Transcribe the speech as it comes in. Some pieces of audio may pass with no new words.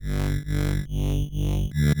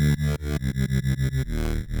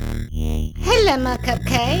Lemma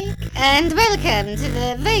Cupcake, and welcome to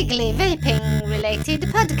the Vaguely Vaping related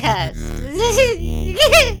podcast.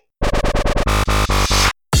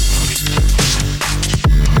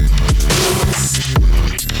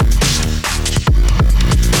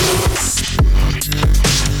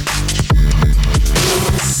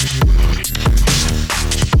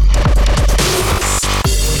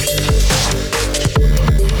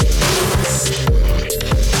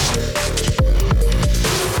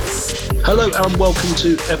 Hello and welcome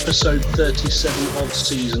to episode 37 of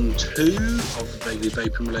season 2 of the Vaguely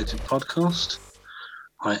Vaping related podcast.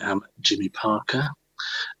 I am Jimmy Parker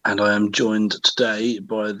and I am joined today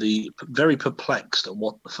by the very perplexed at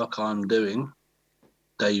what the fuck I'm doing,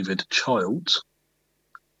 David Childs.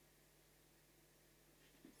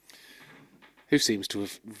 Who seems to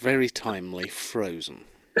have very timely frozen.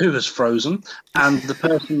 Who has frozen, and the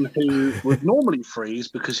person who would normally freeze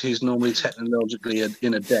because he's normally technologically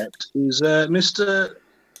inadept is Mr.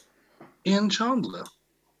 Ian Chandler.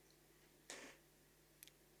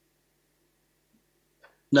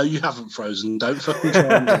 No, you haven't frozen. Don't fucking try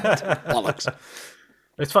and Bollocks.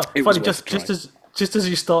 It's funny. Just as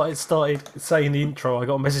you started saying the intro, I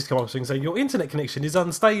got a message come up saying your internet connection is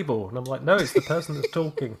unstable, and I'm like, no, it's the person that's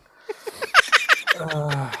talking.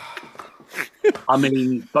 I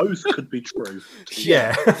mean, both could be true.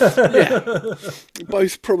 Yeah.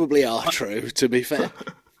 Both probably are true, to be fair.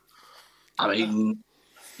 I mean,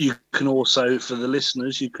 you can also, for the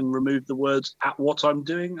listeners, you can remove the words "at what I'm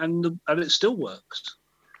doing" and it still works.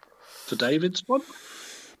 For David's one,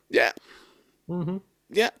 Yeah. Mm-hmm.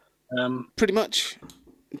 Yeah. Pretty much.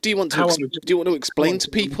 Do you want to explain to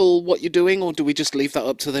on. people what you're doing, or do we just leave that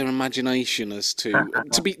up to their imagination? As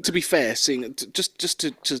to be fair, seeing just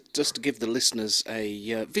to give the listeners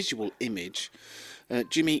a visual image,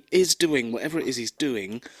 Jimmy is doing whatever it is he's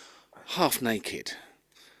doing, half naked.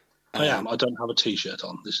 I am. I don't have a t-shirt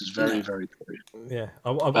on. This is very, very true. Yeah.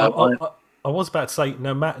 I was about to say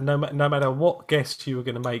no matter what guess you were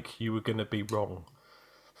going to make, you were going to be wrong.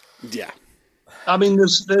 Yeah. I mean,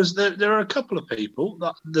 there are a couple of people.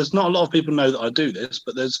 There's not a lot of people know that I do this,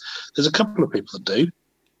 but there's a couple of people that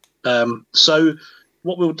do. So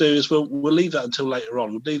what we'll do is we'll leave that until later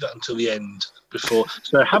on. We'll leave that until the end before.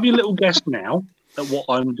 So have your little guess now at what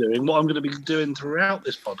I'm doing, what I'm going to be doing throughout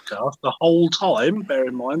this podcast the whole time. Bear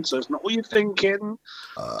in mind, so it's not what you're thinking,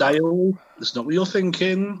 Dale. It's not what you're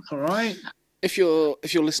thinking. All right. If you're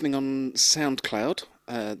listening on SoundCloud,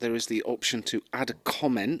 there is the option to add a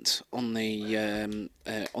comment on the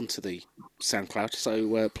onto the SoundCloud.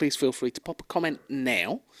 So please feel free to pop a comment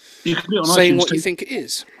now, You can do it on saying iTunes what too. you think it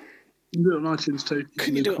is. You can do it on iTunes too.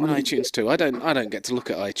 Can you do it on iTunes too? I don't get to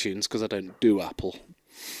look at iTunes because I don't do Apple.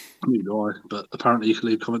 Neither do I, but apparently you can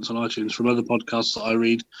leave comments on iTunes from other podcasts that I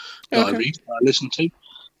listen to.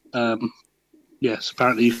 Yes,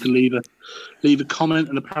 apparently you can leave a comment,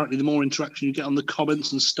 and apparently the more interaction you get on the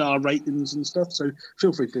comments and star ratings and stuff, so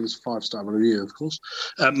feel free to give us a 5-star review, of course.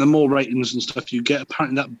 The more ratings and stuff you get,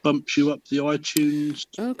 apparently that bumps you up the iTunes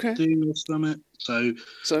thing or something. So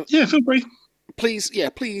yeah, feel free. Please,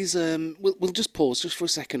 we'll just pause just for a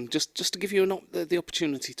second, just to give you the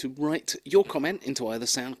opportunity to write your comment into either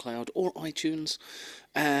SoundCloud or iTunes.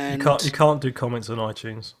 And You can't do comments on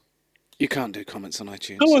iTunes. You can't do comments on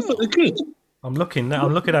iTunes. Oh, I thought they could. I'm looking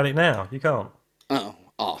at it now. You can't. Oh,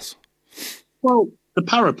 arse. Well, the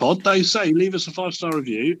Parapod, they say leave us a 5-star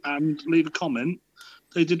review and leave a comment.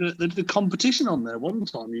 They did a competition on there one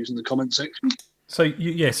time using the comment section. So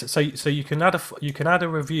you can add a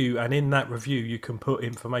review, and in that review you can put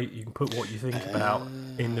information. You can put what you think about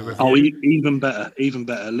in the review. Oh, even better.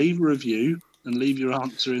 Leave a review and leave your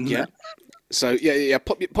answer in there. So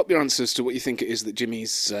pop your answers to what you think it is that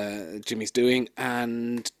Jimmy's doing,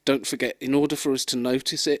 and don't forget, in order for us to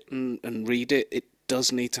notice it and read it, it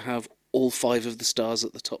does need to have all 5 of the stars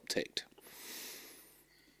at the top ticked.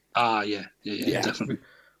 Yeah, definitely.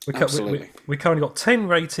 Absolutely. We currently got 10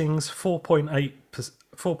 ratings,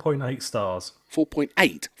 4.8 stars.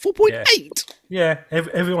 4.8? 4.8? Yeah,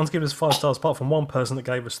 everyone's given us 5 stars apart from one person that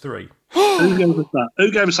gave us 3. Who gave us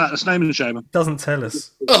that? Let's name and shame him. Doesn't tell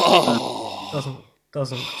us.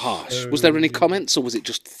 Doesn't. Harsh. Was there any comments, or was it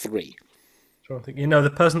just 3? Trying to think. The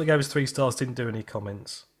person that gave us 3 stars didn't do any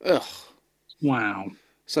comments. Ugh. Wow.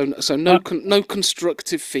 So no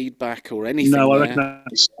constructive feedback or anything. No, I reckon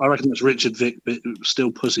that's Richard Vick, but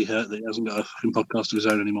still pussy hurt that he hasn't got a fucking podcast of his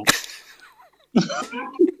own anymore.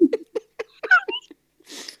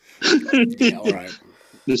 Yeah, all right.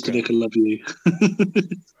 Mr. Vick, I love you.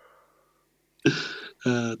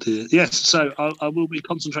 Dear. Yes, so I will be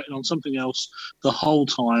concentrating on something else the whole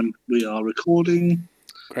time we are recording.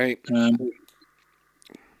 Great.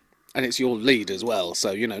 And it's your lead as well,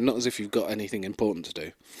 so, not as if you've got anything important to do.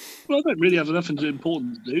 Well, I don't really have nothing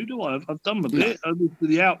important to do I? I've done my bit. I'll do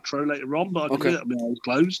the outro later on, but I can do that with my eyes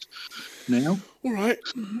closed now. All right.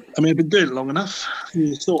 I mean, I've been doing it long enough.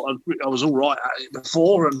 You thought I was all right at it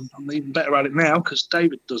before, and I'm even better at it now because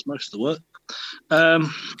David does most of the work. I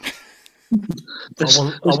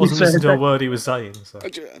wasn't listening to a word he was saying. So.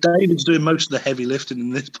 David's doing most of the heavy lifting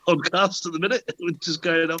in this podcast at the minute, which is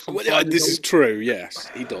going off. This is true. Yes,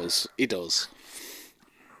 he does. He does.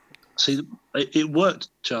 See, it worked,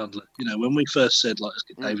 Chandler. When we first said, let's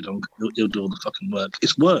get David on, he'll do all the fucking work.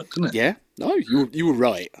 It's worked, isn't it? Yeah. No, you were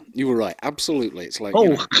right. You were right. Absolutely. It's like.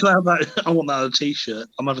 Can I have that? I want that on a t-shirt.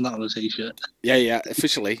 I'm having that on a t-shirt. Yeah.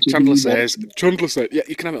 Officially, Chandler said. Yeah,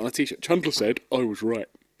 you can have it on a t-shirt. Chandler said, I was right.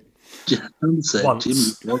 Chandler said, Once.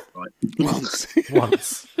 Jimmy was right.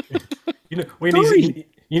 Once. You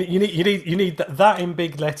need that in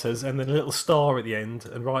big letters and then a little star at the end,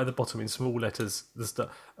 and right at the bottom in small letters, you've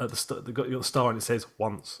got your star and it says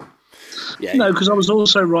once. Yeah. No, because I was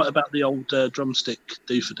also right about the old drumstick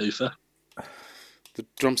doofer. The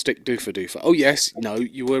drumstick doofer. Oh yes, no,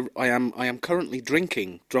 you were. I am currently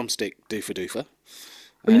drinking drumstick doofer.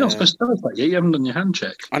 Well, you're not supposed to tell us that yet. You haven't done your hand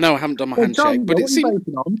check. I know I haven't done my hand check, but it seemed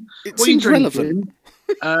relevant.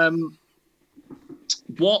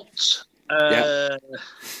 What did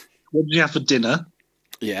you have for dinner?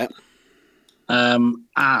 Yeah. And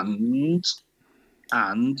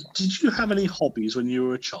did you have any hobbies when you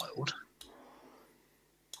were a child?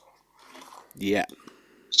 Yeah.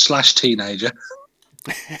 / teenager.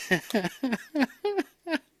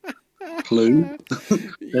 Clue.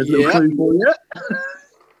 There's a little clue for you.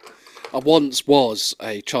 I once was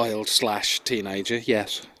a child / teenager.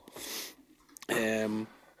 Yes.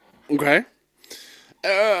 Okay.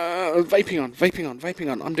 Vaping on.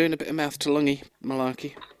 I'm doing a bit of mouth to lungy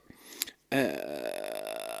malarkey.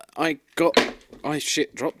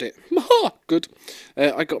 Dropped it. Good.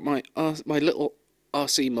 I got my little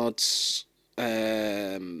RC mods,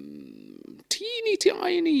 teeny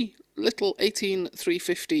tiny little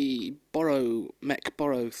 18350 mech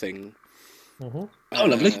borrow thing. Mm-hmm. Oh,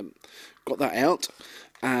 lovely. Got that out,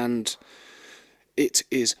 and it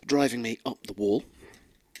is driving me up the wall.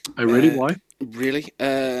 Oh, really? Why? Really?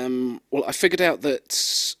 Well, I figured out that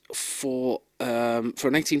for an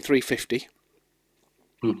 18350,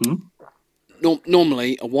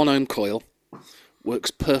 normally a 1 ohm coil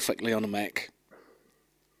works perfectly on a mech,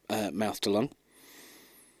 mouth to lung.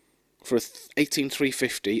 For a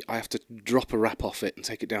 18350, I have to drop a wrap off it and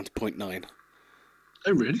take it down to 0.9.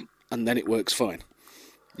 Oh, really? And then it works fine.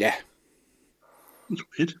 Yeah. That's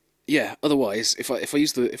weird. Yeah, otherwise, if I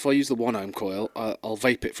use the 1 ohm coil, I'll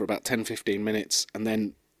vape it for about 10-15 minutes, and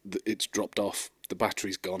then it's dropped off, the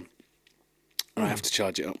battery's gone, and I have to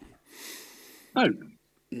charge it up. Oh.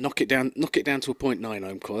 Knock it down to a 0.9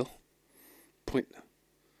 ohm coil.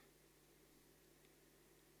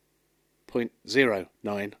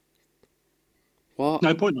 0.09. What?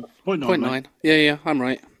 No, 0.9. 0.9. Yeah, I'm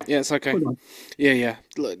right. Yeah, it's okay. 0.9. Yeah.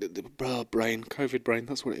 Look, brain, COVID brain,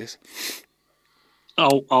 that's what it is.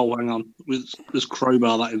 Oh, hang on. Let's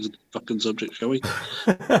crowbar that into the fucking subject, shall we?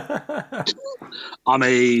 I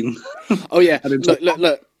mean... Oh, yeah.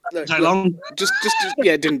 Look. How long? Just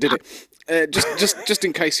did it. Just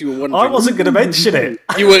in case you were wondering. I wasn't going to mention it.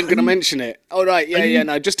 You weren't going to mention it. Oh, right. Yeah,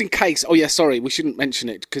 no, just in case. Oh, yeah, sorry. We shouldn't mention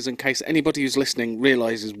it, because in case anybody who's listening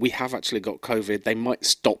realises we have actually got COVID, they might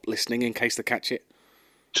stop listening in case they catch it.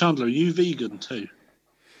 Chandler, are you vegan too?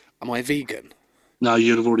 Am I vegan? No,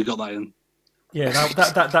 you'd have already got that in. Yeah,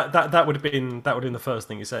 that would have been the first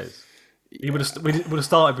thing he says. We would have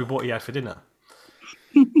started with what he had for dinner.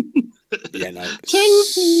 Yeah, no,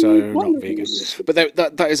 so not vegan. But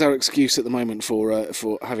that is our excuse at the moment for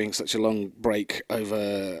having such a long break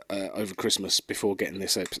over Christmas before getting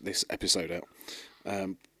this episode out.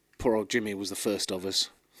 Poor old Jimmy was the first of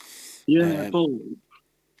us. Yeah,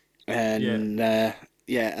 and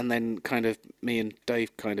and then kind of me and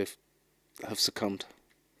Dave kind of have succumbed.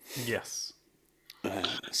 Yes.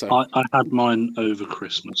 So I had mine over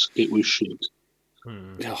Christmas. It was shit.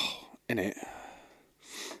 Oh, innit?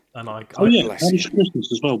 And how was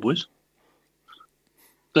Christmas as well, boys?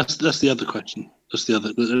 That's the other question. That's the other.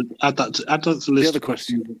 Add that to the list of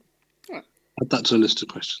questions. Add that to a list of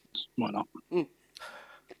questions. Why not?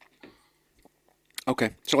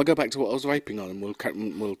 Okay. Shall I go back to what I was vaping on, and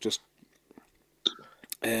we'll just.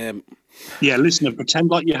 Yeah, listener,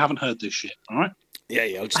 pretend like you haven't heard this shit. All right.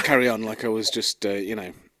 Yeah. I'll just carry on like I was just,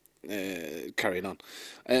 carrying on.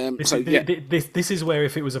 This is where,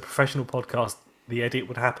 if it was a professional podcast, the edit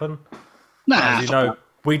would happen. Nah, As you know,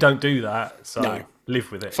 we don't do that. So. No,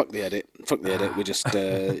 Live with it. Fuck the edit. We just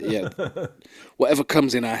whatever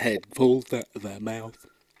comes in our head falls out of our mouth.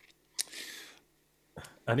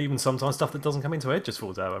 And even sometimes stuff that doesn't come into our head just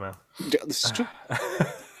falls out of our mouth. Yeah, this is true.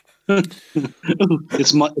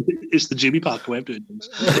 It's the Jimmy Parker way of doing things.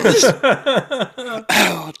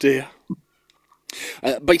 Oh dear.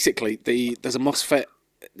 Basically, there's a MOSFET.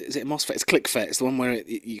 Is it a MOSFET? It's ClickFET. It's the one where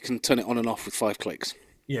you can turn it on and off with 5 clicks.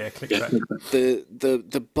 Yeah, ClickFET.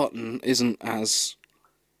 The button isn't as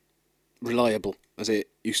reliable as it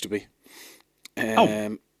used to be.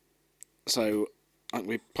 So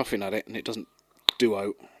we're puffing at it and it doesn't do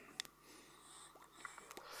out.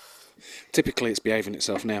 Typically, it's behaving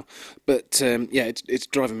itself now, but it's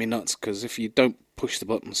driving me nuts because if you don't push the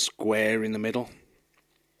button square in the middle,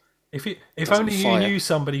 if only you knew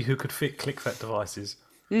somebody who could fit ClickFET devices.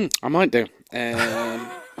 I might do.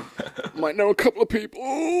 Might know a couple of people.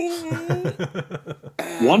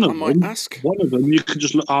 One of them you could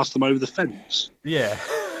just ask them over the fence. Yeah.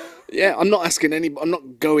 Yeah, I'm not asking I'm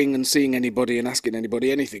not going and seeing anybody and asking anybody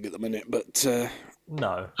anything at the minute, but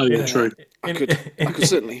no. Oh yeah, true. I could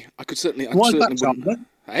certainly. Why is that, Chandler?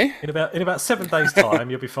 Hey? In about 7 days' time,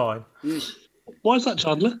 you'll be fine. Why is that,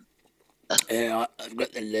 Chandler? I've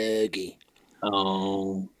got the lurgy.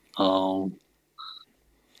 Oh.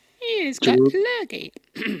 He's got lurgy.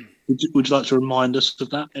 Would you like to remind us of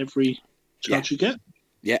that every chance you get?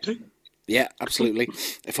 Yeah. Okay. Yeah, absolutely.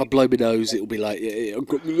 If I blow my nose, it'll be like, yeah, I've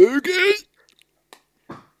got the lurgy.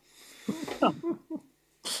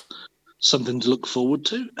 Something to look forward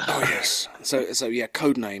to. Oh yes. So yeah,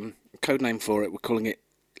 code name for it. We're calling it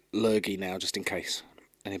lurgy now, just in case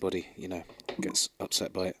anybody gets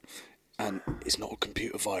upset by it. And it's not a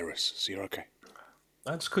computer virus, so you're okay.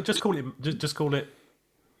 Just call it. Just call it.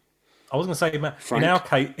 I was going to say,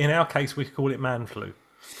 in our case, we call it man flu.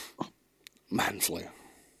 Man flu.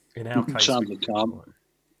 In our case, Chandler calm.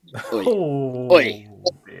 Oi. Oh, Oi.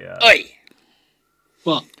 Dear. Oi.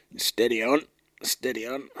 What? Steady on.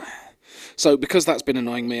 So because that's been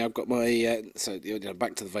annoying me, I've got my back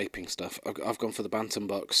to the vaping stuff. I've gone for the Bantam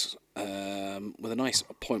box with a nice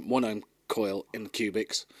 0.1 ohm coil in the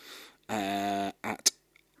cubics at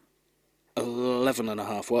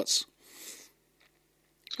 11.5 watts.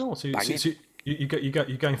 Oh, so you're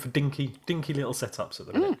going for dinky little setups at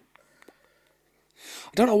the minute.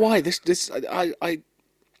 I don't know why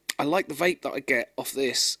I like the vape that I get off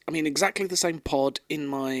this. I mean, exactly the same pod in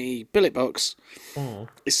my billet box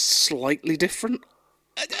is slightly different.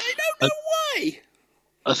 I don't know why.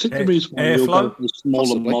 I think the reason why you're going for the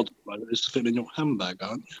smaller mod is to fit in your handbag,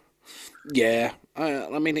 aren't you? Yeah,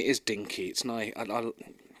 I mean it is dinky. It's nice.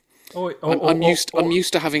 I'm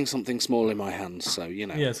used to having something small in my hands, so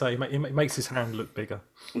Yeah, so it makes his hand look bigger.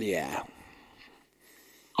 Yeah.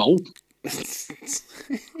 Oh.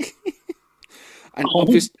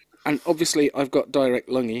 And obviously, I've got direct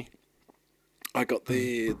lungy. I got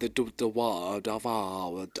the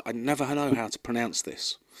Davar. I never know how to pronounce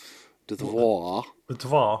this. The Davar. The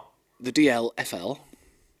Davar. The DLFL.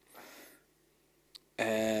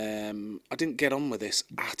 I didn't get on with this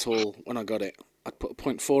at all when I got it. I put a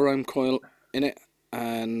 0.4 ohm coil in it,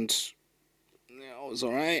 and it was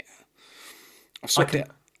all right.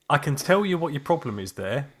 I can tell you what your problem is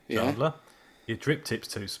there, Chandler. Yeah. Your drip tip's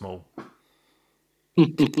too small. It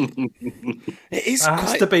is. It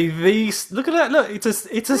has to be these. Look at that! Look, it's a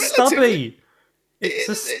stubby. It's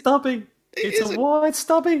a stubby. It's a wide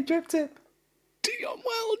stubby drip tip.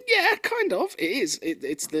 Well, yeah, kind of. It is.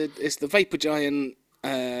 It's the Vapor Giant.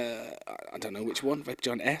 I don't know which one. Vapor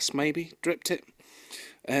Giant S maybe drip tip.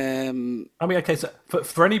 I mean, okay. So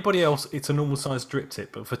for anybody else, it's a normal sized drip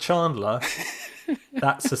tip, but for Chandler,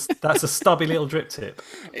 that's a stubby little drip tip.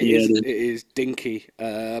 It is dinky,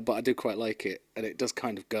 but I do quite like it, and it does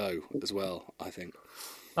kind of go as well. I think.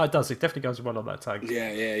 Oh, it does. It definitely goes well on that tag.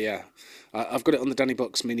 Yeah. I've got it on the Danny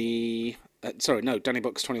Box Mini. Danny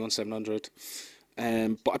Box 21700.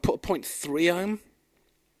 But I put a 0.3 ohm.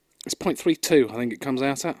 It's 0.32. I think it comes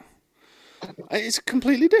out at. It's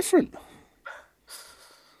completely different.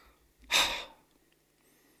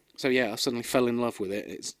 So yeah, I suddenly fell in love with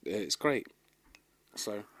it. It's great.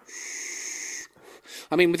 So,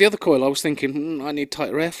 I mean, with the other coil, I was thinking I need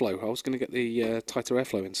tighter airflow. I was going to get the tighter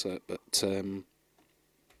airflow insert, but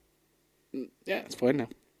yeah, it's fine now.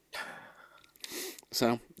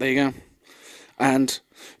 So there you go. And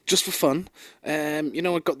just for fun, I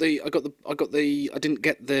didn't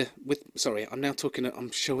get the sorry, I'm now talking. I'm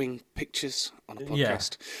showing pictures on a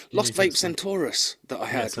podcast. Yeah, Lost Vape Centaurus that I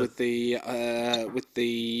had with the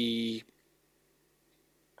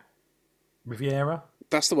Riviera.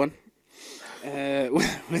 That's the one.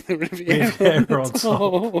 with the Riviera on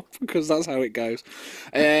top, because that's how it goes.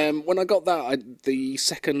 When I got that, the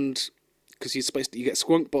second, because you get a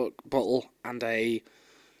squunk bottle and a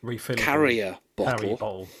carrier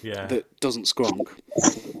bottle that doesn't squunk.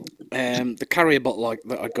 The carrier bottle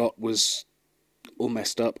that I got was all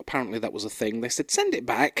messed up. Apparently that was a thing. They said, send it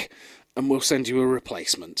back and we'll send you a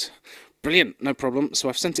replacement. Brilliant, no problem. So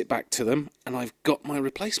I've sent it back to them and I've got my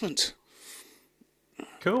replacement.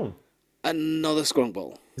 Cool. Another squunk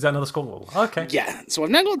bottle. Is that another squunk bottle? Okay. Yeah, so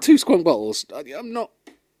I've now got 2 squunk bottles. I'm not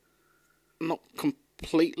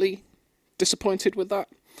completely disappointed with that.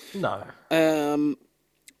 No. To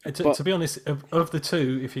be honest, of the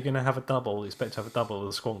 2, if you're going to have a double, it's better to have a double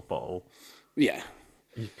with a squonk bottle. Yeah.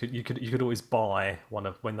 You could always buy one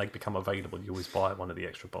of, when they become available. You always buy one of the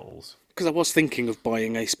extra bottles. Because I was thinking of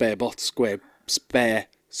buying a spare squonk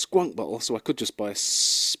bottle, so I could just buy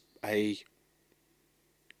a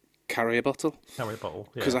carrier bottle. Carrier bottle.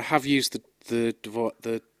 Because I have used the Dvoir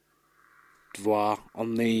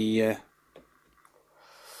on the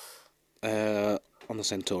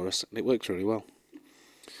Centaurus, and it works really well.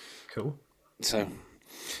 Cool. So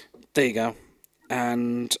there you go.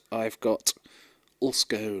 And I've got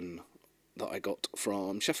Ulscone that I got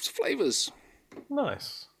from Chef's Flavours.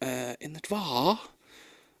 Nice. In the Dvar.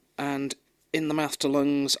 And in the mouth to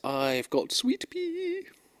lungs, I've got Sweet Pea.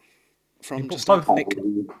 From just both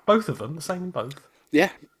of them, the same in both.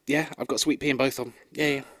 Yeah, I've got Sweet Pea in both of them.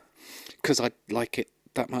 Yeah. Because I like it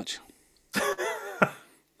that much.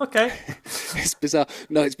 Okay. It's bizarre.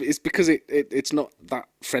 No, it's because it's not that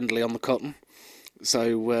friendly on the cotton.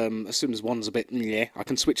 So as soon as one's a bit I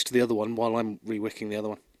can switch to the other one while I'm re-wicking the other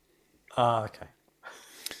one. Ah, okay.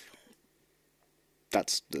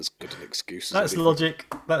 That's as good an excuse. That's logic.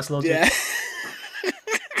 Yeah.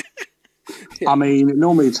 I mean, it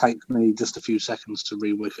normally takes me just a few seconds to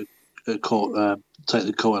re-wick take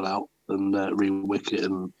the coil out and re-wick it,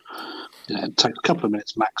 and it takes a couple of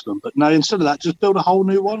minutes maximum. But no, instead of that, just build a whole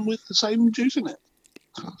new one with the same juice in it.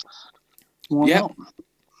 Why not?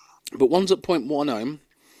 But one's at 0.1 ohm.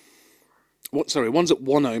 One's at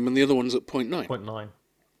 1 ohm and the other one's at 0.9. 0.9.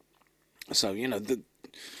 So,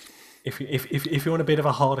 if you want a bit of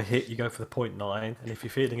a harder hit, you go for the 0.9, and if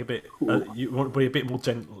you're feeling a bit, you want to be a bit more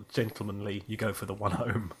gentlemanly, you go for the 1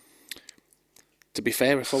 ohm. To be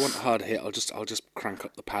fair, if I want a harder hit, I'll just crank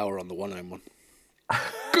up the power on the 1 ohm one,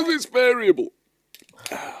 because it's variable.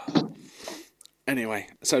 Anyway,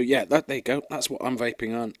 so yeah, there you go. That's what I'm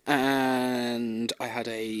vaping on, and I had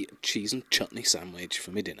a cheese and chutney sandwich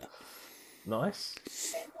for my dinner. Nice.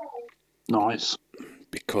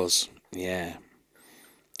 Because and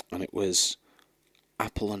it was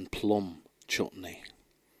apple and plum chutney.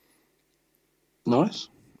 Nice.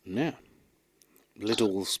 Yeah.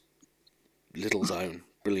 Lidl's own.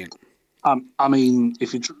 Brilliant. I mean,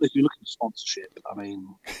 if you're looking for sponsorship, I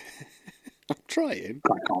mean, I'm trying.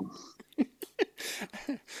 Crack on.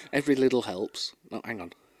 Every little helps. No, hang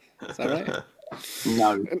on. Is that right?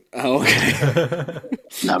 No. Oh, okay.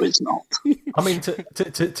 No, it's not. I mean,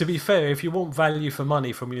 to be fair, if you want value for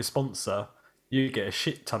money from your sponsor, you get a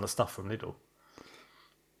shit ton of stuff from Lidl.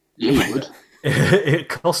 You would. It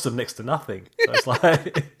costs them next to nothing. So it's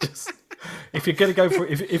like, if you're gonna go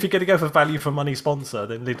for value for money sponsor,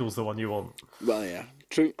 then Lidl's the one you want. Well, yeah,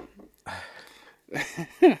 true.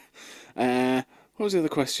 What was the other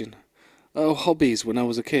question? Oh, hobbies when I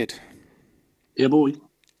was a kid. Yeah, boy.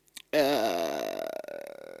 A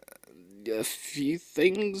few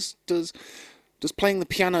things. Does playing the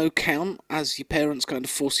piano count, as your parents kind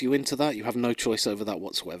of force you into that? You have no choice over that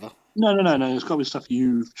whatsoever. No. It's got to be stuff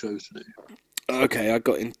you've chose to do. Okay, I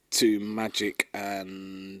got into magic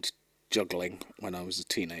and juggling when I was a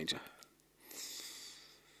teenager.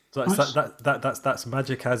 So that's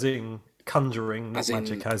magic as in conjuring, not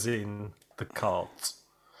magic as in the cards.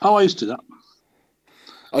 Oh, I used to do that.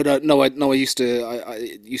 I don't know. I used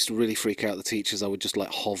to really freak out the teachers. I would just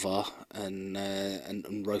like hover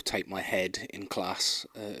and rotate my head in class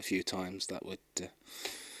a few times. That would,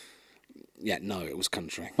 it was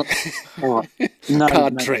conjuring. All right. No,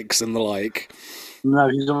 card tricks and the like. No,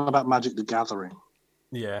 he's talking about Magic the Gathering.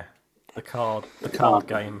 Yeah, the card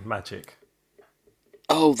game Magic.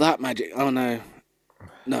 Oh, that Magic. Oh no,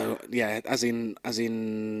 yeah, as in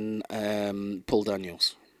Paul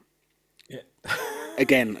Daniels. Yeah.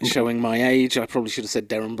 Again, showing my age, I probably should have said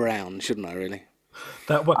Darren Brown, shouldn't I? Really?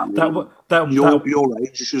 Your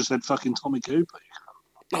age, you should have said fucking Tommy Cooper.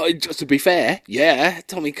 Oh, just to be fair, yeah,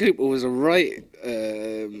 Tommy Cooper was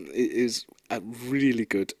is a really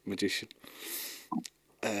good magician.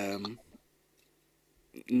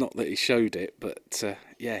 Not that he showed it, but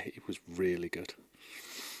he was really good.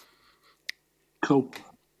 Cool.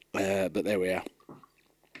 But there we are.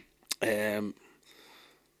 And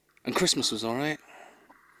Christmas was all right.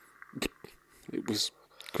 It was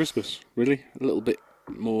Christmas, really. A little bit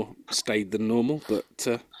more staid than normal, but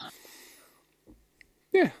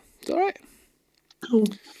yeah, it's all right. Cool.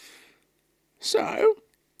 So,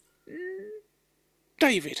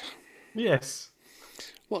 David. Yes.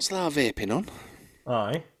 What's thou vaping on?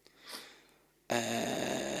 Aye.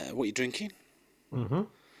 What are you drinking?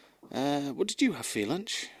 Mm-hmm. What did you have for your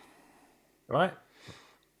lunch? Right.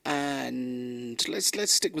 And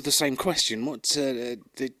let's stick with the same question. What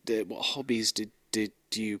hobbies did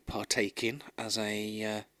you partake in as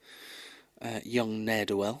a young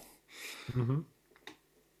ne'er-do-well? Mm-hmm.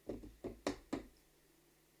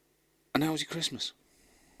 And how was your Christmas?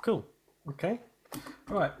 Cool. Okay.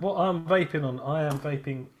 Right. What I'm vaping on, I am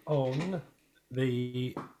vaping on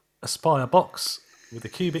the Aspire box with the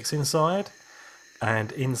cubics inside,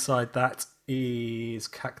 and inside that is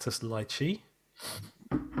Cactus Lychee.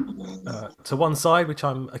 To one side, which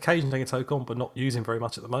I'm occasionally taking a toke on but not using very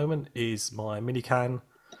much at the moment, is my mini can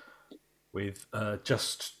with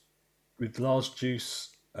with large juice,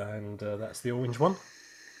 and that's the orange one.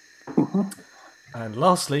 And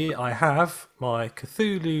lastly, I have my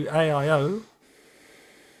Cthulhu AIO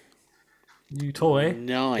new toy.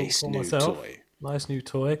 Nice new toy. Nice new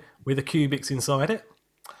toy with a cubics inside it,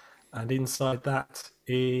 and inside that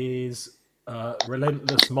is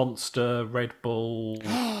Relentless Monster Red Bull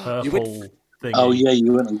purple thing. Oh yeah,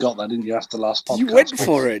 you went and got that, didn't you? After the last podcast, you went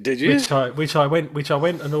for it, did you? Which I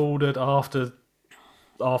went and ordered after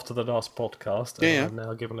the last podcast, and yeah. I'm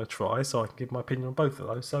now giving it a try, so I can give my opinion on both of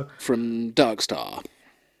those. So from Darkstar,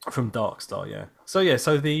 yeah.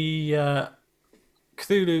 So the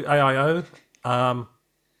Cthulhu AIO,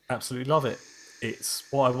 absolutely love it. It's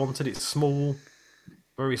what I wanted. It's small,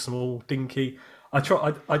 very small, dinky.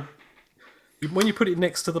 When you put it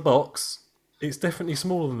next to the box, it's definitely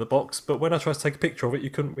smaller than the box. But when I tried to take a picture of it, you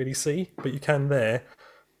couldn't really see, but you can there.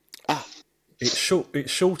 It's short. It's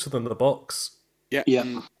shorter than the box. Yeah.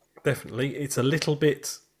 Definitely. It's a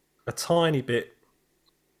tiny bit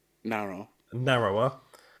narrower. The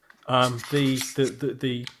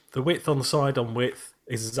width on the side on width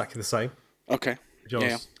is exactly the same. Okay. Which I was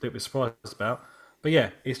a little bit surprised about. But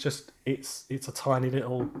yeah, it's a tiny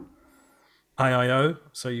little AIO.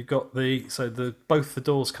 So you've got both the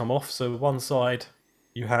doors come off. So one side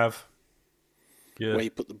you have where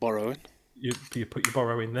you put the borrow in. You put your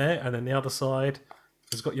borrow in there, and then the other side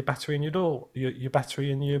has got your battery and your door, your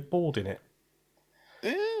battery and your board in it.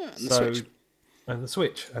 Yeah, and the switch. And the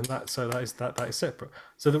switch, and that is separate.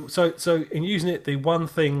 So in using it, the one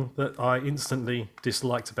thing that I instantly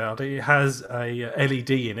disliked about it, it has a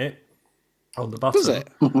LED in it on the button. Does it?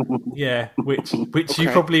 Yeah, which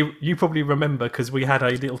okay. you probably remember because we had a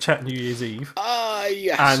little chat New Year's Eve.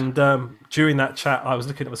 Yes. And during that chat, I was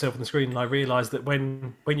looking at myself on the screen, and I realised that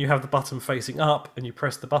when you have the button facing up and you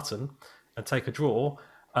press the button and take a draw,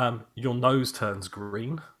 your nose turns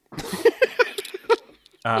green.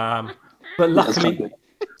 But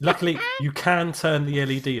luckily, you can turn the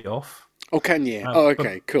LED off. Oh, can you?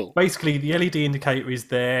 Okay, cool. Basically, the LED indicator is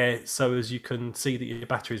there so as you can see that your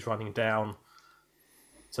battery is running down.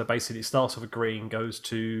 So basically, it starts with a green, goes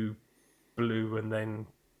to blue, and then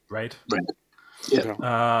red.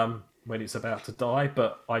 Yeah. When it's about to die,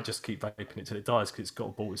 but I just keep vaping it till it dies because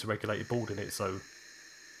it's a regulated board in it. So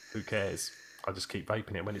who cares? I just keep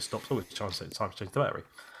vaping it. When it stops, it's time to change the battery.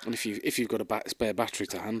 And if you've got a spare battery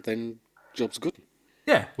to hand, then job's good.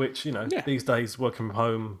 Yeah, which these days working from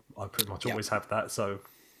home, I pretty much always have that. So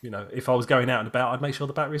if I was going out and about, I'd make sure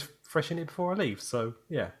the battery's fresh in it before I leave. So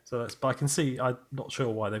yeah, but I can see. I'm not sure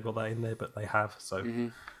why they've got that in there, but they have. So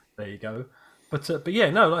there you go. But yeah,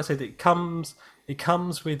 no, like I said, it comes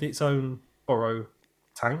with its own borrow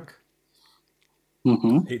tank,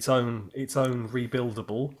 its own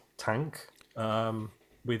rebuildable tank,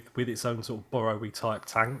 with its own sort of borrowy type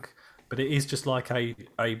tank. But it is just like a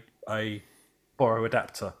borrow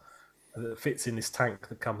adapter that fits in this tank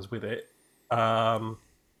that comes with it, and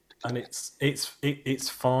it's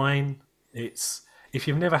fine. If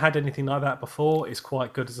you've never had anything like that before, it's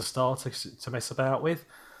quite good as a starter to mess about with,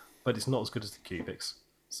 but it's not as good as the cubics.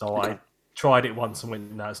 So I tried it once and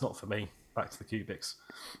went, no, it's not for me. Back to the cubics.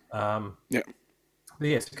 But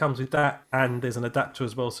yes, it comes with that, and there's an adapter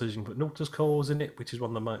as well, so you can put Nautilus coils in it, which is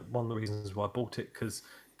one of the reasons why I bought it, because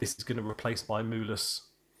this is going to replace my Mulus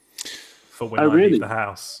for when I leave the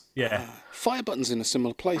house. Yeah, fire button's in a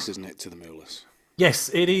similar place, isn't it, to the Mulus? Yes,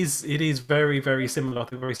 it is. It is very, very similar. I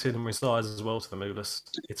think very similar in size as well to the Mulus.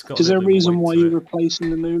 It's got. Is there a reason why you're replacing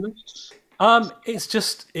the Mulus? It's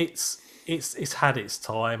it's had its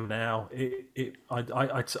time now.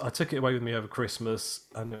 I took it away with me over Christmas,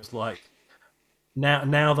 and it was like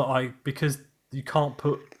now that because you can't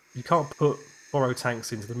put borrow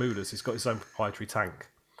tanks into the Moolahs. It's got its own proprietary tank.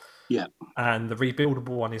 Yeah. And the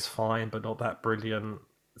rebuildable one is fine, but not that brilliant.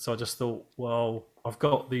 So I just thought, well, I've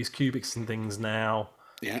got these cubics and things now.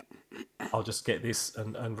 Yeah. I'll just get this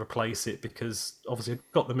and replace it, because obviously I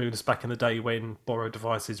got the Moolahs back in the day when borrowed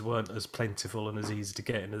devices weren't as plentiful and as easy to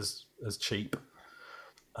get and as cheap.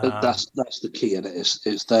 That's the key in it.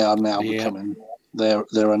 It's they are now becoming there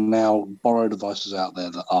are now borrowed devices out there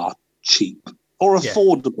that are cheap. Or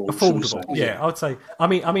affordable. Affordable, yeah, I would say. I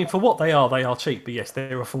mean, for what they are cheap, but yes,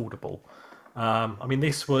 they're affordable. I mean,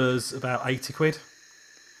 this was about 80 quid.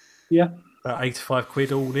 Yeah, about 85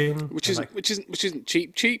 quid all in, which isn't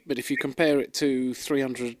cheap. But if you compare it to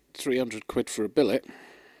 300 quid for a billet,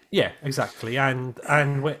 yeah, exactly. And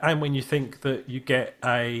when you think that you get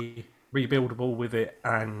a rebuildable with it,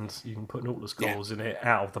 and you can put Nautilus coils in it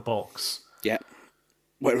out of the box, yeah.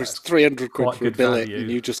 Whereas 300 quid for a billet, value. And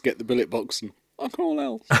you just get the billet box and all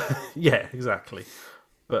else. Yeah, exactly.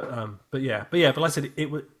 But like I said, it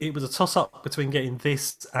was a toss up between getting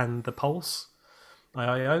this and the Pulse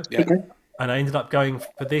IIO. Yeah. Okay. And I ended up going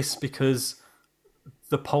for this because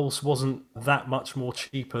the Pulse wasn't that much more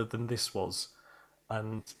cheaper than this was,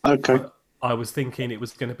 and I was thinking it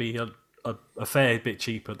was going to be a fair bit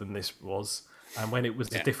cheaper than this was, and when it was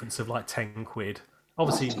the difference of like 10 quid.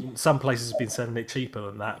 Obviously, some places have been selling it cheaper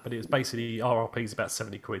than that, but it was basically RRP is about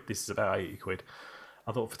 70 quid. This is about 80 quid.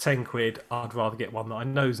 I thought for 10 quid, I'd rather get one that I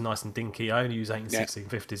know is nice and dinky. I only use 8 and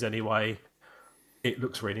 1650s anyway. It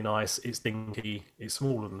looks really nice. It's dinky. It's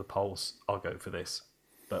smaller than the Pulse. I'll go for this.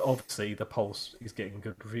 But obviously, the Pulse is getting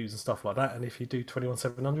good reviews and stuff like that. And if you do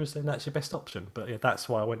 21700s, then that's your best option. But yeah, that's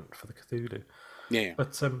why I went for the Cthulhu. Yeah.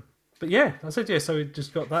 But yeah, I said so we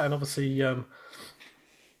just got that, and obviously.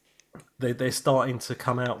 They're starting to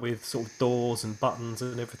come out with sort of doors and buttons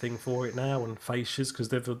and everything for it now, and fascias, because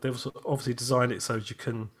they've obviously designed it so you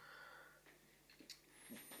can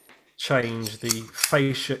change the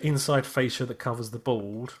fascia, inside fascia that covers the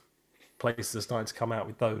board. Places are starting to come out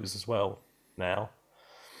with those as well now.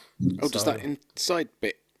 Oh, does that inside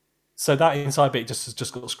bit? So that inside bit just has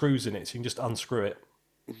just got screws in it, so you can just unscrew it.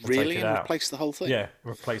 Really, and replace the whole thing? Yeah,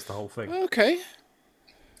 replace the whole thing. Okay.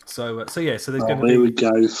 So there's going to be... Here we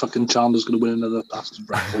go. Fucking Chandler's going to win another bastard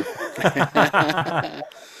raffle.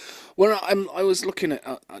 Well, I was looking at,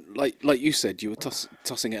 like you said, you were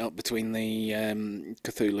tossing it up between the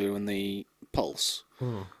Cthulhu and the Pulse.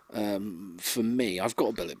 For me, I've got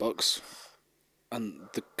a billet box, and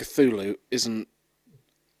the Cthulhu isn't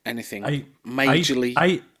anything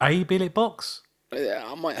majorly... A billet box?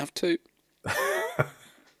 I might have two.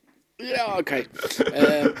 Yeah, okay.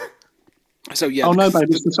 So yeah. Oh no, babe!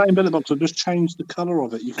 It's the same billet box. I've just changed the colour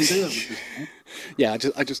of it. You can do that with this. Yeah,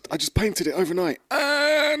 I just painted it overnight,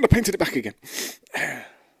 and I painted it back again.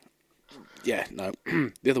 Yeah, no.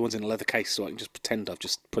 The other one's in a leather case, so I can just pretend I've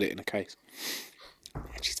just put it in a case.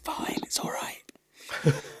 Which is fine. It's all right.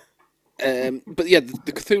 But yeah,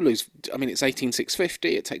 the Cthulhu's. I mean, it's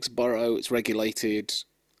 18650. It takes borrow. It's regulated.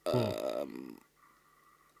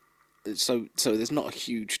 So there's not a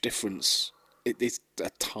huge difference. It's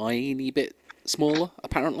a tiny bit smaller,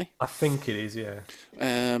 apparently. I think it is, yeah.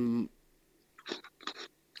 And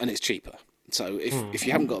it's cheaper. So if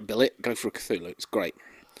you haven't got a billet, go for a Cthulhu. It's great.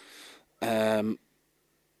 If I'm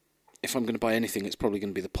going to buy anything, it's probably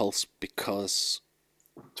going to be the Pulse, because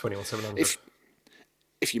 21700.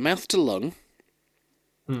 If you mouth to lung,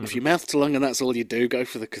 and that's all you do, go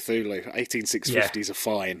for the Cthulhu. 18650s are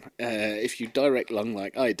fine. If you direct lung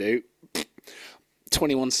like I do,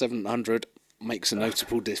 21700 makes a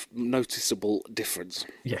noticeable difference.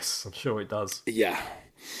 Yes, I'm sure it does. Yeah.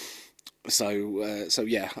 So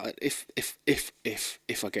yeah, if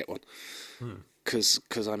I get one,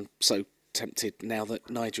 because I'm so tempted now that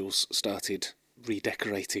Nigel's started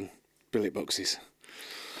redecorating billet boxes,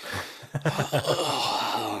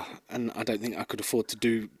 and I don't think I could afford to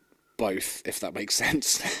do both, if that makes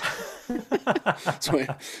sense. so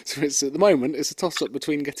it's, at the moment, it's a toss-up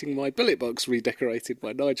between getting my billet box redecorated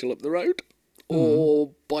by Nigel up the road,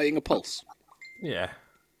 or buying a Pulse. Yeah.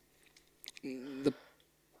 The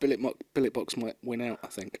billet box might win out, I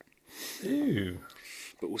think. Ooh.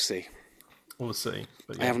 But we'll see. We'll see.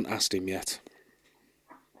 But yeah. I haven't asked him yet.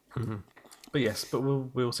 But yes, but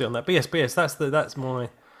we'll see on that. But yes, that's my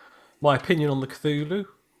opinion on the Cthulhu.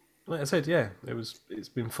 Like I said, yeah, it's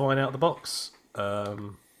been fine out of the box.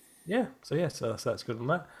 So that's good on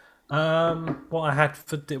that. What I had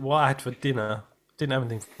for dinner, didn't have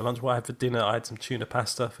anything for lunch. What I had for dinner, I had some tuna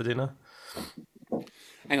pasta for dinner.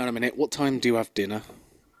 Hang on a minute. What time do you have dinner?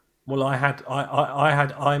 Well,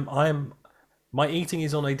 my eating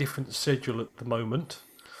is on a different schedule at the moment.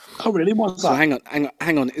 Oh, really? What's that? So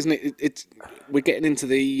hang on. Isn't it? We're getting into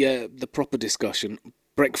the proper discussion.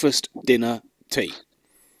 Breakfast, dinner, tea.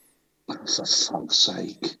 For fuck's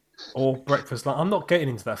sake. Or breakfast. Like, I'm not getting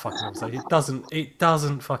into that fucking conversation. It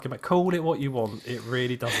doesn't fucking matter. Call it what you want. It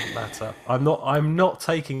really doesn't matter. I'm not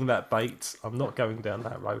taking that bait. I'm not going down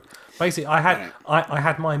that road. Basically, I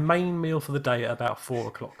had my main meal for the day at about 4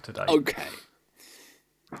 o'clock today. Okay.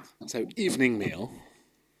 So evening meal.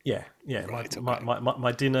 Yeah. Right,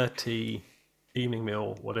 my dinner, tea, evening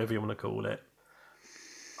meal, whatever you want to call it.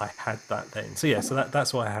 I had that then. So yeah,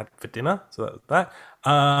 that's what I had for dinner. So that.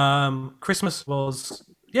 Christmas was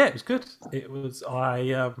it was good. It was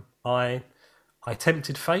I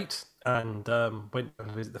tempted fate and went to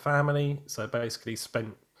visit the family. So basically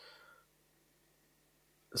spent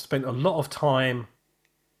a lot of time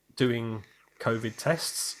doing COVID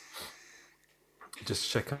tests. Just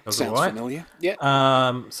check I was all right. Sounds familiar.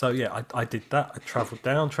 Yeah. So yeah, I did that. I travelled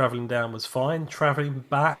down. Travelling down was fine. Travelling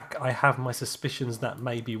back, I have my suspicions that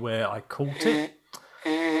may be where I caught it.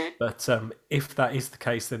 But if that is the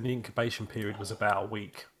case, then the incubation period was about a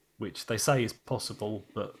week, which they say is possible,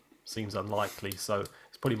 but seems unlikely. So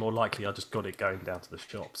it's probably more likely I just got it going down to the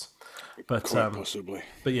shops. But quite possibly.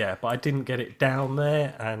 But I didn't get it down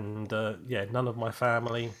there, and none of my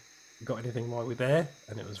family got anything while we were there,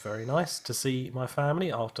 and it was very nice to see my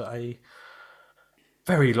family after a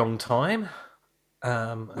very long time,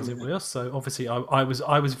 as it was. So obviously, I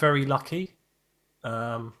was very lucky.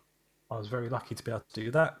 I was very lucky to be able to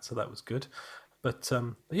do that, so that was good. But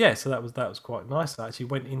so that was quite nice. I actually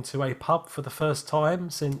went into a pub for the first time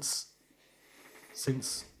since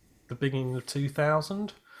the beginning of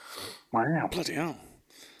 2000. Wow, bloody hell!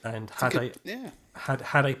 And had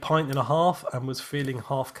a pint and a half and was feeling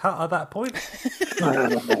half cut at that point.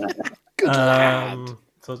 Good lad.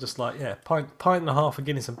 So I was just like, pint and a half of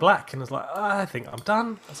Guinness and Black, and I was like, I'm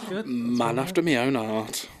done. That's good. Man after my own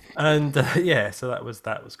heart. And so that was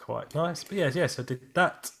quite nice. But so I did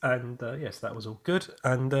that, and so that was all good.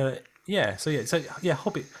 And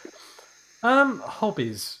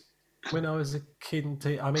hobbies. When I was a kid,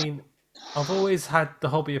 I've always had the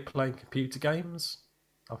hobby of playing computer games.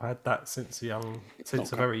 I've had that since a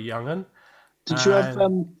very young un. Did you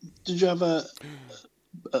have a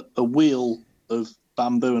wheel of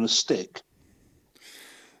bamboo and a stick?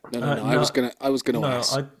 No. I was gonna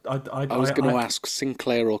ask. I was gonna ask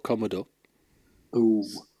Sinclair or Commodore. Ooh,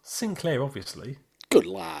 Sinclair, obviously. Good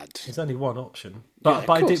lad. There's only one option, but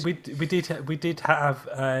we did have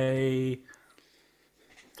a. I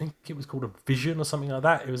think it was called a Vision or something like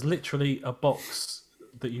that. It was literally a box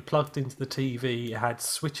that you plugged into the TV. It had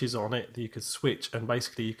switches on it that you could switch, and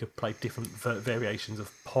basically you could play different variations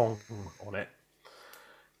of Pong on it.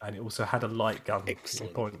 And it also had a light gun.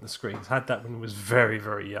 Excellent. Point at the screens. Had that when it was very,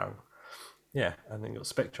 very young. Yeah, and then got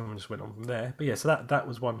Spectrum and just went on from there. But so that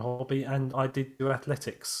was one hobby, and I did do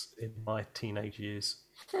athletics in my teenage years.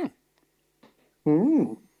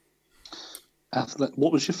 What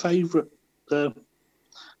was your favourite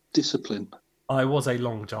discipline? I was a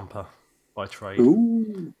long jumper by trade.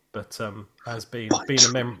 Ooh. But as being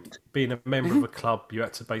a member of a club, you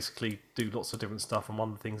had to basically do lots of different stuff, and one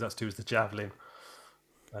of the things that's to do is the javelin.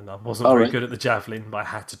 And I wasn't very good at the javelin, but I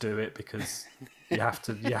had to do it because you have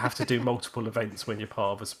to do multiple events when you're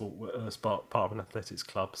part of a sport, part of an athletics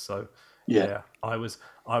club. So I was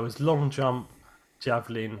long jump,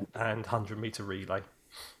 javelin, and 100-meter relay.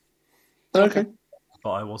 Okay.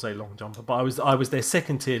 But I was a long jumper. But I was their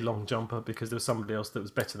second tier long jumper because there was somebody else that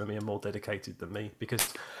was better than me and more dedicated than me.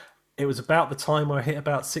 Because it was about the time where I hit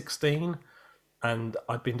about 16, and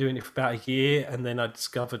I'd been doing it for about a year, and then I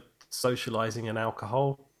discovered socializing and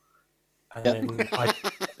alcohol, and then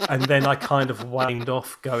I kind of waned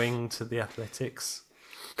off going to the athletics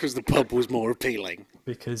because the pub was more appealing.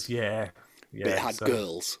 Because it had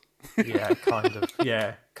girls. Kind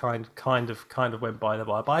of went by the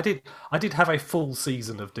by. But I did have a full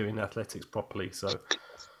season of doing athletics properly. So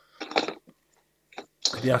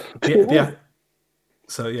So I did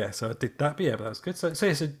that. But but that was good. So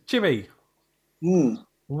Jimmy,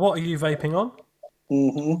 what are you vaping on?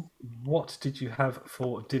 Mm-hmm. What did you have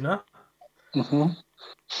for dinner? Mm-hmm.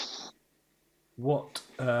 What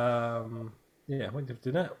when did you have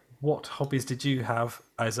dinner? What hobbies did you have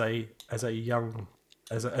as a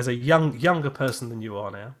younger person than you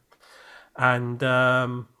are now? And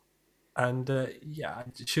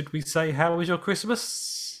should we say how was your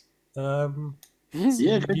Christmas? You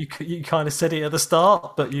kind of said it at the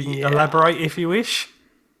start, but you can elaborate if you wish.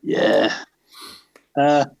 Yeah.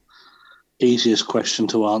 easiest question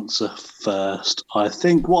to answer first. I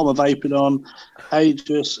think what am I vaping on?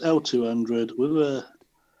 Aegis L200 with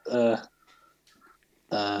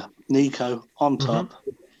a Nico on top.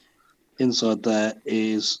 Inside there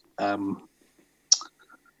is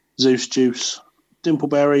Zeus Juice,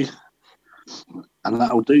 Dimpleberry, and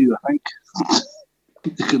that'll do you, I think.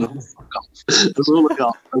 That's all I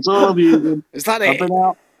got. That's all I'm using. Is that it?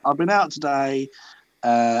 I've been out today.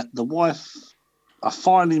 The wife, I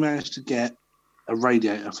finally managed to get a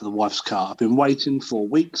radiator for the wife's car. I've been waiting for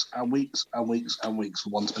weeks and weeks and weeks and weeks for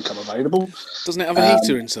one to become available. Doesn't it have a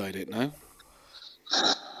heater inside it, no?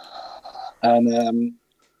 And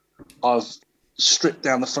I've stripped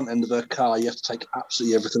down the front end of her car. You have to take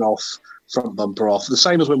absolutely everything off, front bumper off. The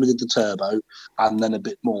same as when we did the turbo, and then a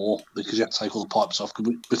bit more because you have to take all the pipes off.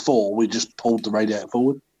 Before, we just pulled the radiator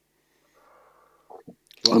forward.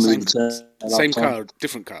 Same car,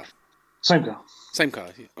 different car? Same car. Same car.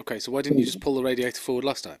 Okay, so why didn't you just pull the radiator forward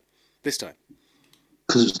this time?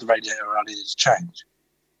 Because it's the radiator I needed to change.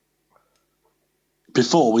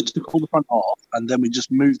 Before, we took all the front off, and then we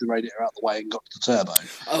just moved the radiator out the way and got to the turbo.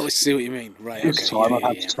 Oh, I see what you mean. Right, This time I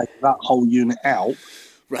had to take that whole unit out.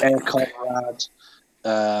 Right, air collar rad,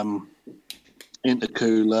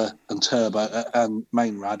 intercooler, and turbo and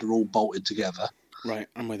main rad are all bolted together. Right,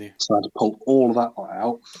 I'm with you. So I had to pull all of that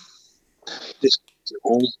out. This it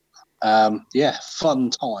all.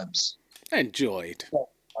 Fun times. Enjoyed. Fun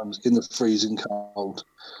times in the freezing cold.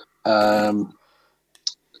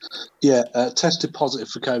 Tested positive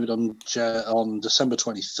for COVID on December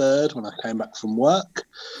 23rd when I came back from work.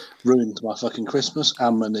 Ruined my fucking Christmas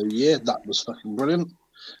and my New Year. That was fucking brilliant.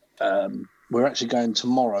 We're actually going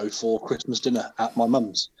tomorrow for Christmas dinner at my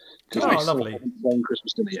mum's. Lovely. We haven't done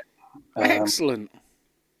Christmas dinner yet. Excellent.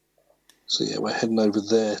 So yeah, we're heading over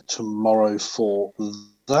there tomorrow for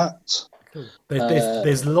that. Cool.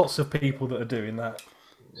 There's lots of people that are doing that.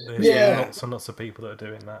 There's lots and lots of people that are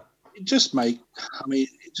doing that. It just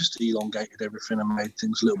elongated everything and made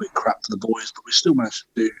things a little bit crap for the boys, but we still managed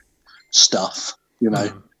to do stuff, you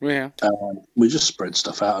know. Yeah. We just spread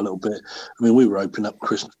stuff out a little bit. I mean, we were opening up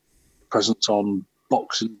Christmas presents on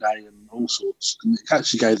Boxing Day and all sorts, and it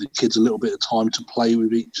actually gave the kids a little bit of time to play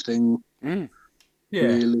with each thing. Yeah.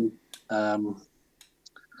 Really.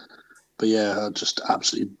 But yeah, just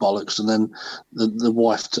absolutely bollocks. And then the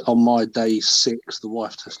wife, on my day 6, the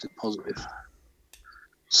wife tested positive.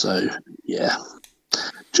 So yeah,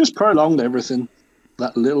 just prolonged everything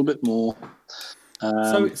that little bit more.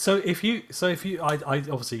 So if you, I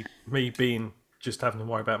obviously, me being just having to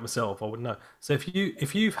worry about myself, I wouldn't know. So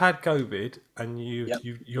if you've had COVID and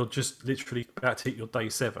you're just literally about to hit your day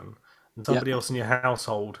 7, and somebody else in your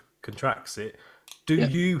household contracts it, do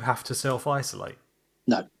you have to self-isolate?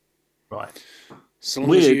 No. Right. So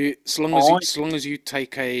long as you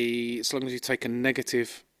take a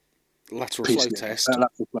negative lateral flow test.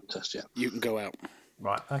 Lateral flow test, yeah. You can go out.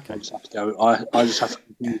 Right. Okay. I just have to go. I just have to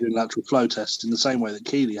continue doing lateral flow tests in the same way that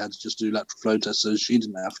Keely had to just do lateral flow tests, so she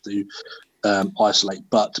didn't have to isolate.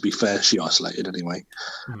 But to be fair, she isolated anyway.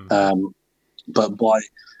 But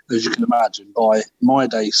as you can imagine, by my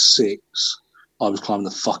day 6, I was climbing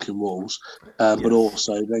the fucking walls. But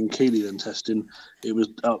also then Keely testing. It was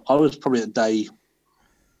I was probably at day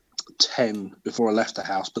 10 before I left the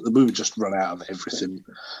house, but we would just run out of everything,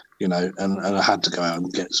 you know, and I had to go out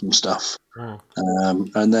and get some stuff.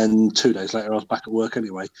 And then 2 days later I was back at work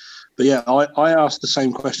anyway. But yeah, I asked the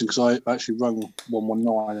same question because I actually rung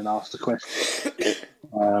 119 and asked the question.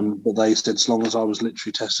 But they said as long as I was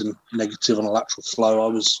literally testing negative on a lateral flow,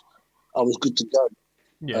 I was good to go.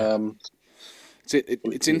 Yeah.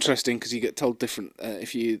 It's interesting because you get told different.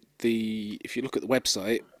 If you look at the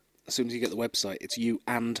website, as soon as you get the website, it's you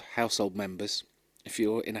and household members. If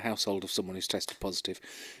you're in a household of someone who's tested positive,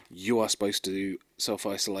 you are supposed to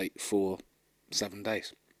self-isolate for 7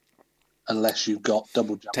 days. Unless you've got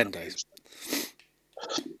double jab. 10 days.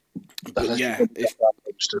 But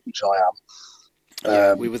which I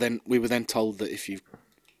am. We were then told that if you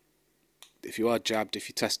are jabbed, if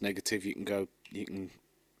you test negative, you can go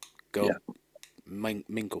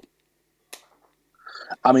mingle.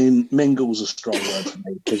 I mean, mingle's a strong word for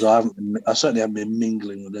me because I certainly haven't been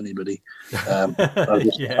mingling with anybody.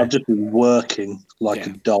 I've just been working like a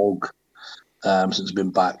dog since I've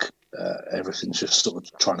been back. Everything's just sort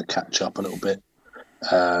of trying to catch up a little bit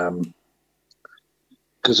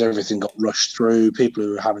because everything got rushed through. People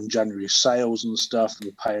who were having January sales and stuff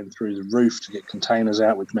were paying through the roof to get containers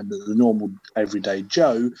out, which meant that the normal everyday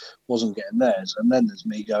Joe wasn't getting theirs. And then there's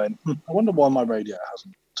me going, I wonder why my radiator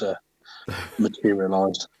hasn't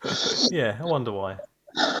materialised. Yeah, I wonder why.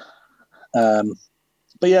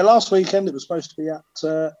 But yeah, last weekend it was supposed to be at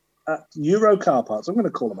at Euro Car Parts. I'm going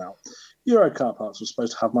to call them out. Euro Car Parts was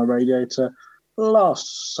supposed to have my radiator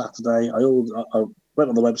last Saturday. I went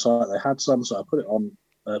on the website. They had some, so I put it on.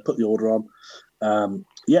 Put the order on.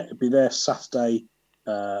 It'd be there Saturday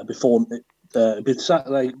before. It'd be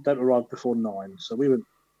Saturday. Don't arrive before 9. So we went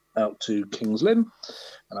out to Kings Lynn,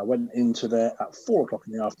 and I went into there at 4 o'clock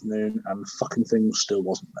in the afternoon, and fucking thing still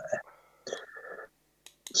wasn't there.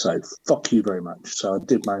 So fuck you very much. So I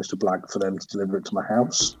did manage to blag for them to deliver it to my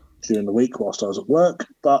house during the week whilst I was at work,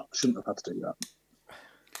 but shouldn't have had to do that.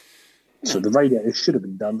 So the radiator should have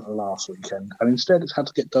been done last weekend, and instead it's had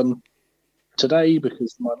to get done today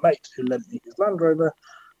because my mate who lent me his Land Rover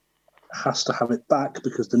has to have it back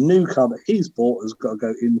because the new car that he's bought has got to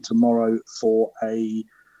go in tomorrow for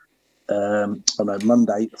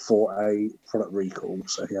Monday for a product recall.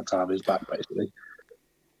 So he had to have his back basically.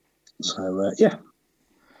 So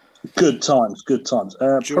good times. Things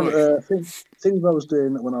I was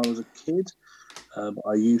doing when I was a kid.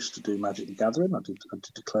 I used to do Magic the Gathering. I did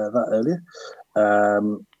declare that earlier.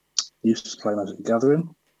 Used to play Magic the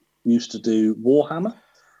Gathering. Used to do Warhammer.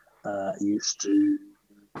 Used to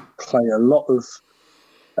play a lot of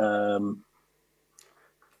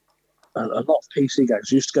PC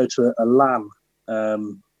games. Used to go to a LAN,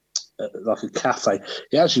 like a cafe.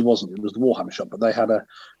 It actually wasn't. It was the Warhammer shop, but they had a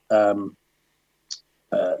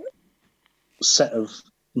set of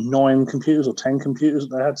 9 computers or 10 computers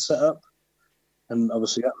that they had set up, and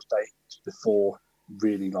obviously that was days before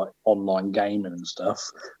really like online gaming and stuff.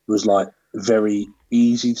 It was like very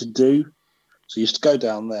easy to do. So you used to go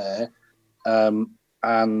down there,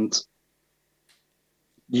 and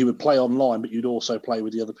you would play online, but you'd also play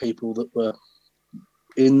with the other people that were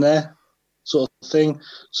in there, sort of thing.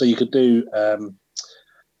 So you could do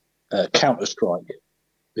Counter-Strike,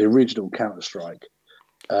 the original Counter-Strike.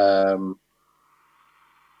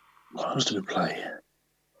 What else did we play?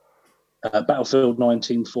 Battlefield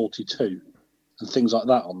 1942 and things like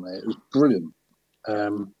that on there. It was brilliant.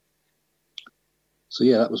 So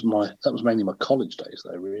yeah, that was mainly my college days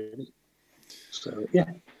though, really. So yeah.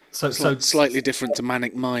 So slightly different to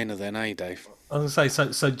Manic Miner then, eh, Dave? I was going to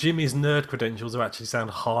say, so Jimmy's nerd credentials are actually sound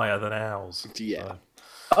higher than ours. Yeah. So.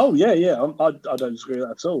 Oh yeah. I don't disagree with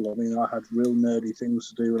that at all. I mean, I had real nerdy things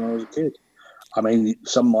to do when I was a kid. I mean,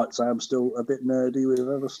 some might say I'm still a bit nerdy with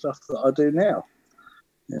other stuff that I do now.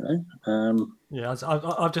 You know. Yeah,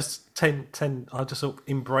 I've just I just sort of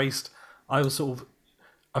embraced. I was sort of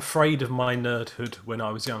afraid of my nerdhood when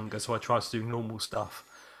I was younger, so I tried to do normal stuff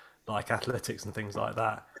like athletics and things like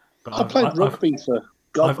that. But I played rugby for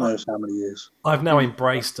God knows how many years. I've now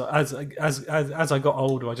embraced as I got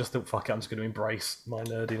older. I just thought, fuck it, I'm just going to embrace my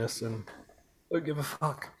nerdiness and don't give a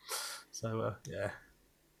fuck. So yeah.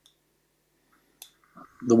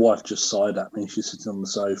 The wife just sighed at me. She's sitting on the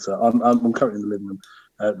sofa. I'm currently in the living room.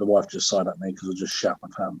 The wife just sighed at me because I just shat my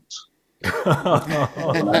pants.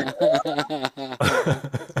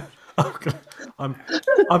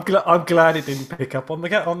 I'm glad it didn't pick up on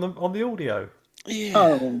the audio.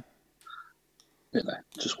 Yeah.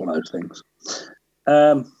 Just one of those things.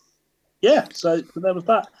 So there was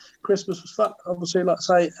that. Christmas was fun. Obviously, like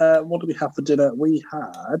I say, what did we have for dinner? We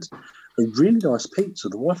had a really nice pizza.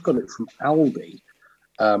 The wife got it from Aldi,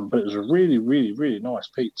 but it was a really, really, really nice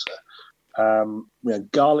pizza. We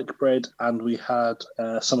had garlic bread, and we had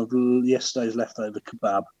some of yesterday's leftover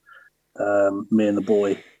kebab. Me and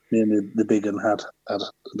the big one had a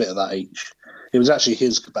bit of that each. It was actually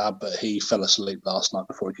his kebab, but he fell asleep last night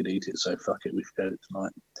before he could eat it. So fuck it, we should get it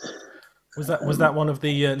tonight. Was that one of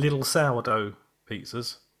the little sourdough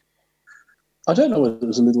pizzas? I don't know whether it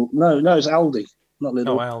was a little. No, it's Aldi, not Lidl.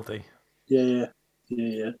 Oh, Aldi. Yeah.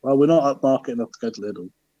 Well, we're not upmarket enough to go to Lidl.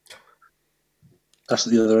 That's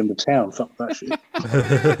at the other end of town. Fuck that shit.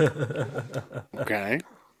 Okay.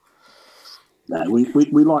 No, we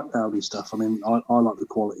like Aldi stuff. I mean, I like the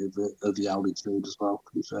quality of the Aldi food as well.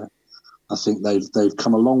 To be fair, I think they've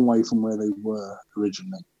come a long way from where they were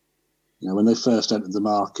originally. You know, when they first entered the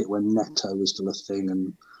market, when Netto was still a thing,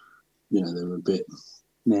 and you know they were a bit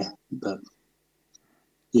but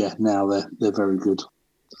yeah, now they're very good.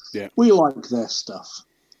 Yeah, we like their stuff.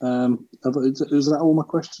 Is that all my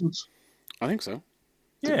questions? I think so.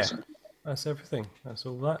 Yeah, that's everything. That's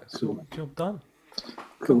all that. It's all job done.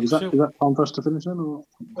 Cool. Is that time for us to finish then? Or?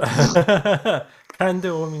 Can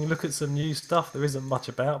do. I mean, look at some new stuff. There isn't much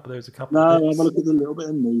about, but there's a couple. No, of bits. have a look at the little bit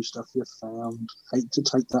of new stuff you found. Hate to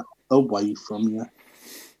take that away from you.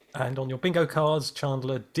 And on your bingo cards,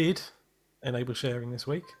 Chandler did enable sharing this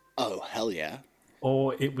week. Oh hell yeah!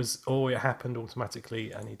 Or it happened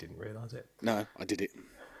automatically and he didn't realise it. No, I did it.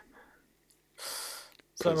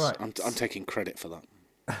 So right, I'm taking credit for that.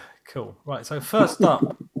 Cool. Right. So first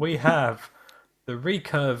up, we have the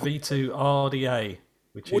Recurve V2 RDA,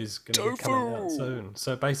 which is going to be coming out soon.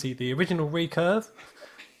 So basically, the original Recurve,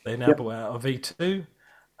 they now brought out a V2.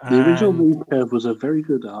 The original Recurve was a very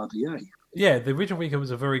good RDA. Yeah, the original Recurve was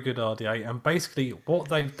a very good RDA, and basically what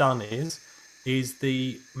they've done is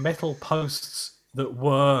the metal posts that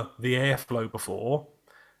were the airflow before,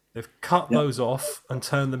 they've cut those off and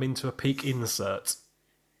turned them into a peak insert.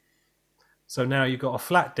 So now you've got a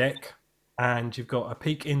flat deck, and you've got a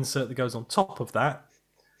peak insert that goes on top of that,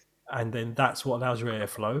 and then that's what allows your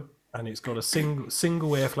airflow. And it's got a single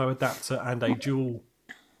airflow adapter and a dual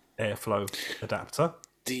airflow adapter.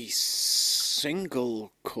 The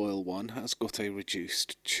single coil one has got a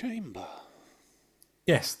reduced chamber.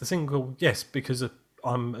 Yes, because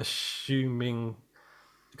I'm assuming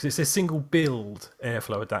because it says single build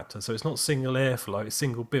airflow adapter, so it's not single airflow, it's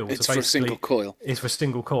single build. It's so for a single coil. It's for a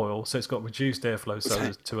single coil, so it's got reduced airflow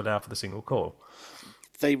to allow for the single coil.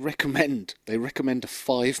 They recommend a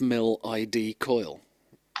 5mm ID coil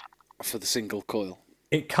for the single coil.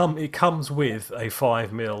 It comes with a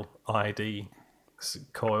 5mm ID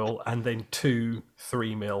coil and then 2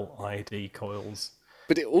 3mm ID coils.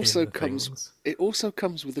 But it also comes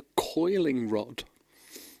with a coiling rod.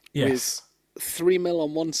 Yes. With 3mm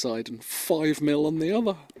on one side and 5mm on the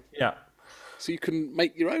other. Yeah. So you can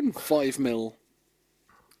make your own 5mm.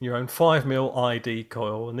 Your own 5mm ID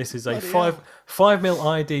coil, and this is a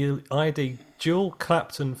 5mm ID dual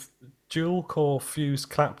core fused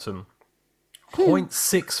Clapton.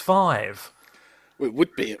 0.65. Well, it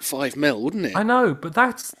would be at 5mm, wouldn't it? I know, but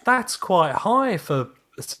that's quite high for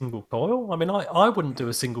a single coil. I mean, I wouldn't do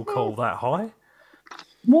a single coil that high.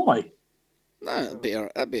 Why? No,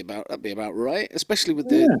 that'd be about right, especially with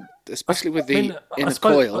the inner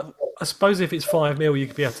coil. I suppose if it's 5mm, you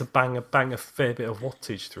could be able to bang a fair bit of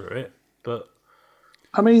wattage through it. But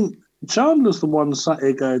I mean, Chandler's the one sat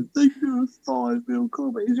here going, "Think you're a 5mm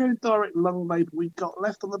coil," but he's the only direct lung vapor we got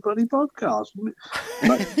left on the bloody podcast.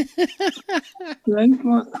 Like,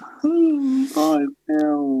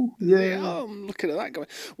 5mm, yeah. I'm looking at that going.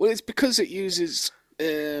 Well, it's because it uses.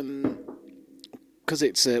 Because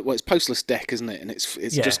it's it's postless deck, isn't it? And it's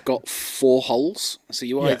just got 4 holes. So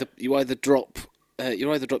you either drop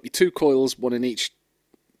your 2 coils, one in each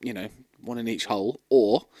hole,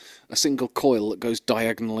 or a single coil that goes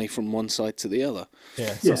diagonally from one side to the other.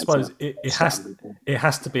 Yeah, so I suppose it has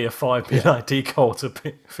to be a 5mm ID coil to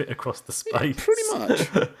fit across the space. Yeah, pretty much.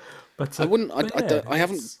 But I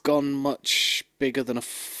haven't gone much bigger than a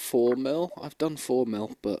 4mm. I've done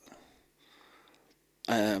 4mm, but.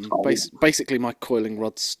 Basically, my coiling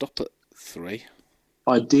rods stop at 3.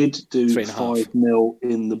 I did do 5mm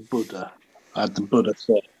in the Buddha. I had the Buddha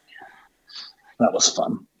set. That was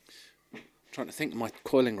fun. I'm trying to think, my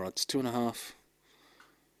coiling rods 2.5.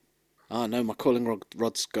 Ah, no, my coiling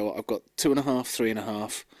rods go. I've got 2.5,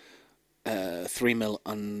 3.5, 3mm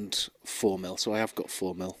and 4mm. So I have got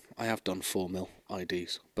 4mm. I have done 4mm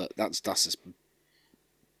IDs, but that's as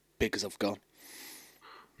big as I've gone.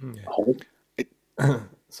 Yeah.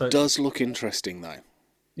 So does look interesting though.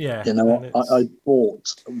 Yeah. You know what? I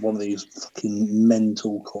bought one of these fucking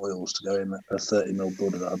mental coils to go in a 30mm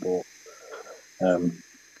Buddha that I bought.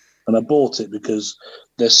 And I bought it because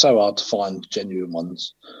they're so hard to find genuine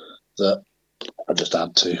ones that I just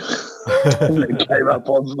had to. When it came up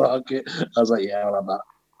on the market, I was like, yeah, I'll have that.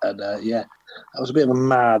 And that was a bit of a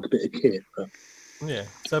mad bit of kit. But... Yeah.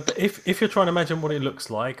 So but if you're trying to imagine what it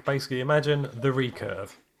looks like, basically imagine the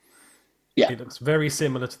Recurve. Yeah. It looks very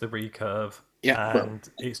similar to the Recurve. Yeah. And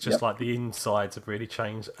it's just like the insides have really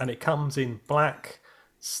changed. And it comes in black,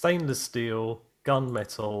 stainless steel,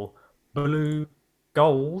 gunmetal, blue,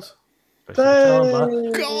 gold,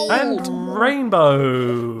 gold, and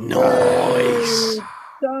rainbow. Nice.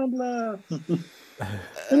 Chandler. Isn't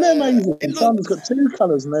that amazing? Chandler's got 2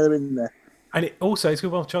 colours and they're in there. And it also, it's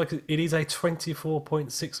good one, Charlie, it is a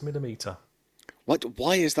 24.6mm.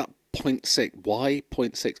 Why is that 0.6? Why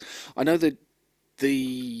 0.6? I know that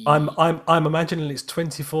I'm imagining it's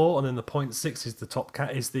 24, and then the 0.6 is the top cap.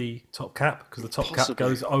 Because the top cap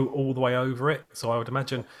goes all the way over it. So I would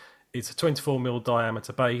imagine it's a 24mm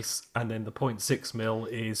diameter base, and then the 0.6mm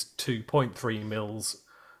is 2.3 mils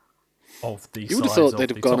of the. You would have thought they'd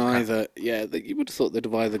have gone either. Yeah, you would have thought they'd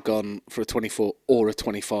have either gone for a 24 or a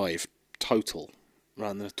 25 total,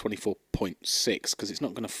 rather than a 24.6, because it's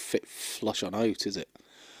not going to fit flush on out, is it?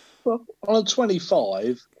 Well, on a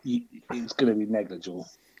 25, it's going to be negligible.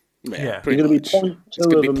 Yeah, you're going to be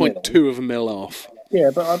 0.2 of a mil off.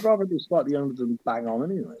 Yeah, but I'd rather be slightly under than bang on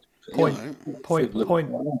anyway. Yeah,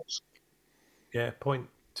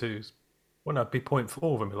 0.2. Well, no, it'd be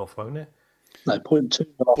 0.4 of a mil off, won't it? No, 0.2.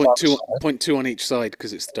 0.2 on each side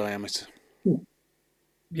because it's the diameter.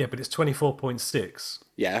 Yeah, but it's 24.6.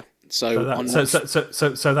 Yeah. So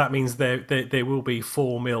that means there will be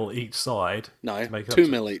 4 mil each side. No, 2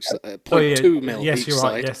 mil each side. 0.2 mil yes, each you're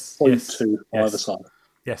side. Right. Yes. 0.2 either side.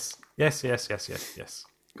 Yes.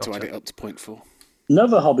 Gotcha. To add it up to 0.4.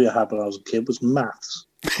 Another hobby I had when I was a kid was maths.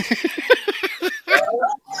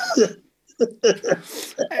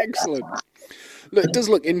 Excellent. Look, it does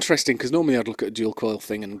look interesting because normally I'd look at a dual coil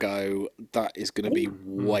thing and go, "That is going to be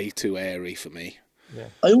way too airy for me." Yeah.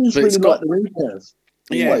 I always really like the recurve.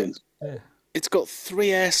 Yeah. It's got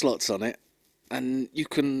 3 air slots on it, and you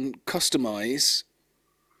can customize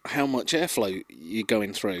how much airflow you're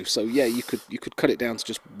going through. So yeah, you could cut it down to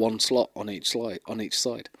just 1 slot on each side.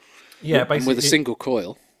 Yeah, basically, and with a single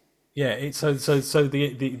coil. Yeah, so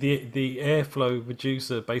the airflow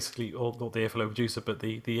reducer basically, or not the airflow reducer, but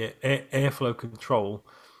the airflow control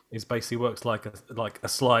is basically works like a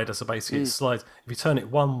slider. So basically, it slides. If you turn it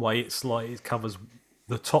one way, it covers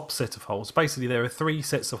the top set of holes. Basically, there are 3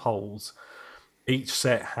 sets of holes. Each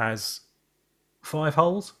set has 5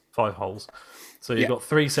 holes. 5 holes. So you've got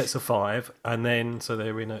 3 sets of 5, and then so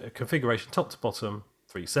they're in a configuration top to bottom,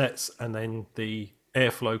 3 sets, and then the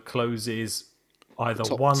airflow closes either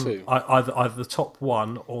either the top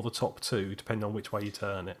 1 or the top 2, depending on which way you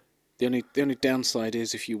turn it. The only downside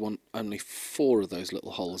is if you want only 4 of those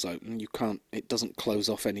little holes open, you can't. It doesn't close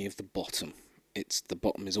off any of the bottom. The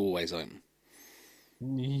bottom is always open.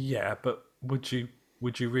 Yeah, but would you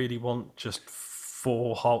really want just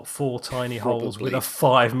 4 tiny holes with a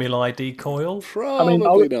 5 mil ID coil? Probably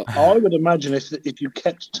not. I would imagine if you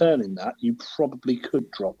kept turning that, you probably could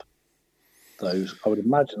drop those. I would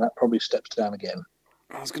imagine that probably steps down again.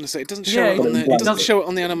 I was going to say it doesn't show it doesn't show it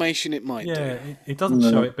on the animation. It might do. Yeah, it doesn't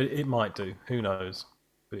show it, but it might do. Who knows?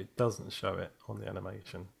 But it doesn't show it on the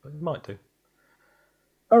animation, but it might do.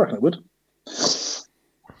 I reckon it would.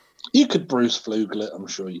 You could Bruce Flugel it. I'm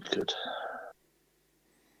sure you could.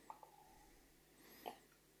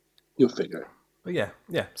 You'll figure it. But yeah.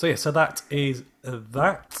 So that is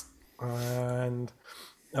that, and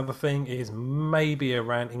other thing is maybe a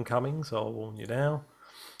rant incoming. So I'll warn you now.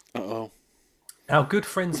 Uh-oh. Our good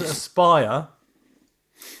friends at Aspire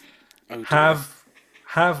have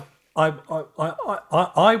I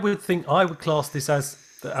would class this as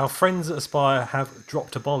that our friends at Aspire have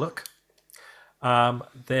dropped a bollock.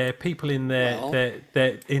 They're people in their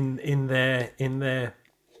in their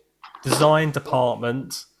design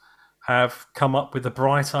department have come up with a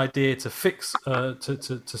bright idea to fix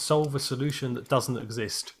to solve a solution that doesn't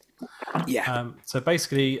exist. Yeah. So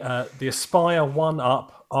basically, the Aspire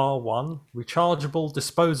 1UP R1 rechargeable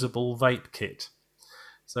disposable vape kit.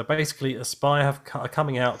 So basically, Aspire are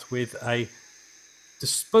coming out with a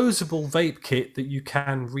disposable vape kit that you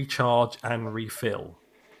can recharge and refill.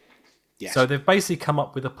 Yes. So they've basically come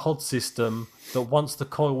up with a pod system that once the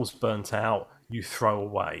coil's burnt out, you throw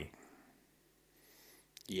away.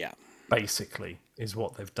 Yeah. Basically, is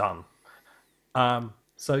what they've done.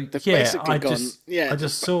 So they've I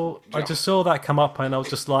just saw that come up, and I was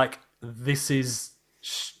just like, "This is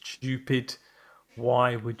stupid.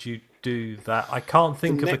 Why would you do that?" I can't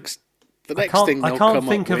think of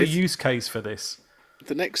a use case for this.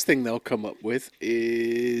 The next thing they'll come up with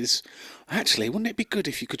is actually, wouldn't it be good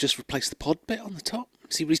if you could just replace the pod bit on the top?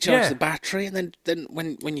 So you recharge the battery, and then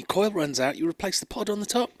when your coil runs out, you replace the pod on the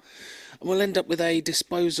top, and we'll end up with a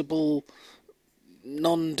disposable,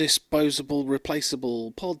 non-disposable,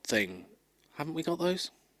 replaceable pod thing. Haven't we got those?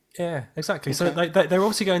 Yeah, exactly. Okay. So they're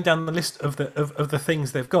obviously going down the list of the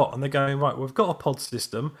things they've got, and they're going, right, we've got a pod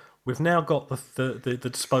system, we've now got the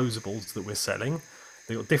disposables that we're selling,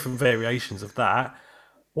 they've got different variations of that.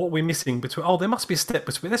 What we're missing between, there must be a step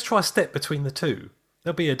between, let's try a step between the two.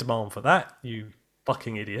 There'll be a demand for that, you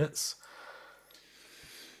fucking idiots.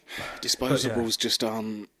 Disposables just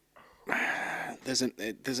aren't,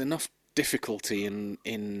 there's enough difficulty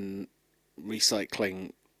in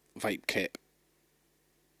recycling vape kit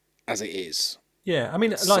as it is. Yeah, I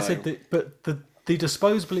mean, like I said, but the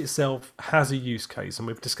disposable itself has a use case, and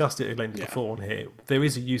we've discussed it at length before on here. There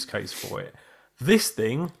is a use case for it. This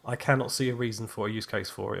thing, I cannot see a reason for a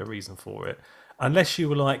reason for it, unless you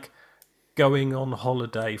were like going on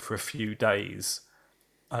holiday for a few days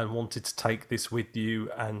and wanted to take this with you,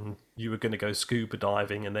 and you were going to go scuba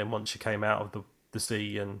diving, and then once you came out of the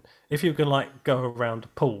sea, and if you were going to like go around a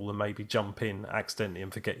pool and maybe jump in accidentally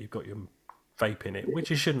and forget you've got your vape in it, which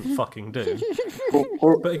you shouldn't fucking do. But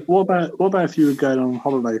what about if you were going on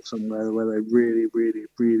holiday somewhere where they really, really,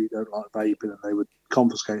 really don't like vaping, and they would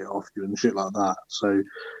confiscate it off you and shit like that? So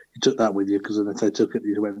you took that with you, because then if they took it,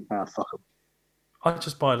 you went, fuck them. I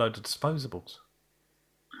just buy a load of disposables.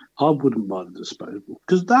 I wouldn't buy the disposable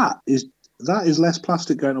because that is less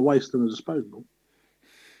plastic going to waste than a disposable.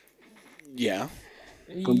 Yeah.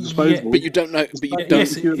 Disposable, but you don't know. But you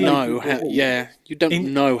don't know how. Yeah, you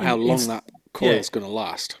don't know how long that coil's going to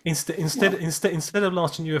last. Instead of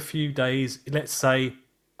lasting you a few days, let's say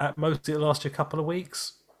at most it'll last you a couple of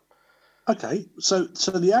weeks. Okay, so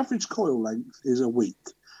the average coil length is a week.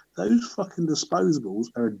 Those fucking disposables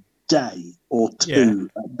are a day or two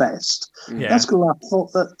at best. Yeah. That's gonna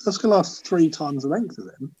last 3 times the length of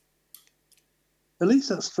them. At least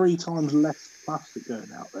that's 3 times less plastic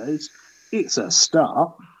going out there. It's a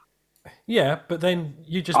start. Yeah, but then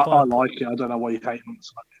you just I like it. I don't know why you hate it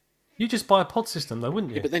so much. You just buy a pod system, though,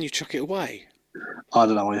 wouldn't you? Yeah, but then you chuck it away. I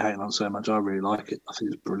don't know why you hate it so much. I really like it. I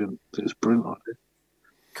think it's brilliant. It's brilliant idea.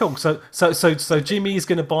 Cool. So Jimmy is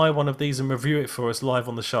going to buy one of these and review it for us live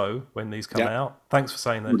on the show when these come out. Thanks for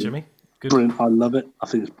saying that, Jimmy. Good. Brilliant. I love it. I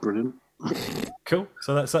think it's brilliant. Cool.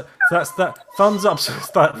 So that's that. Thumbs up.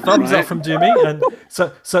 Thumbs up from Jimmy. And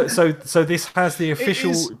so this has the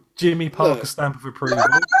official Jimmy Parker stamp of approval.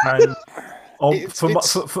 And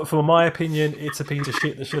for my opinion, it's a piece of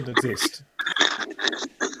shit that shouldn't exist.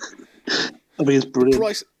 I mean, it's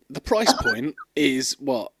brilliant. The price point is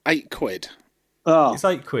what, £8? Oh, it's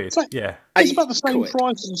 £8. Yeah, it's about the same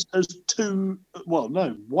price as 2. Well,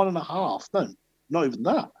 no, 1.5. No, not even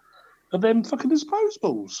that. And then fucking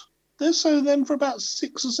disposables. They're selling them for about £6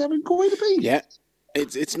 or £7 a piece. Yeah,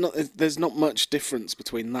 it's not. There's not much difference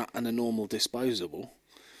between that and a normal disposable.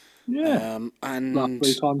 Yeah, and like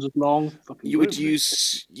 3 times as long. You would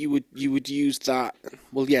use that.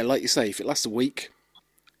 Well, yeah, like you say, if it lasts a week,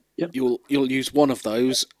 you'll use one of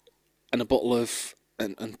those and a bottle of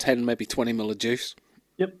and 10, maybe 20 ml of juice.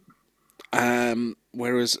 Yep.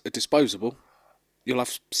 Whereas a disposable, you'll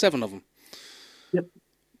have 7 of them. Yep.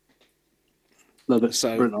 Love it.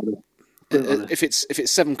 So if it's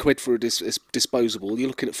 £7 for a disposable, you're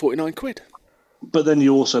looking at £49. But then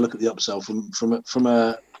you also look at the upsell from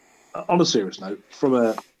a on a serious note, from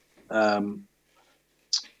a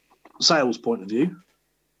sales point of view,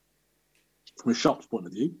 from a shop's point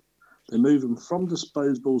of view, they move them from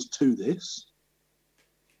disposables to this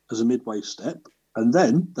as a midway step, and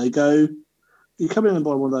then they go, you come in and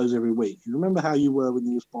buy one of those every week. You remember how you were when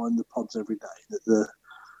you was buying the pods every day, the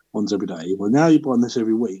ones every day? Well, now you're buying this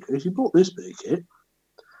every week. If you bought this big kit,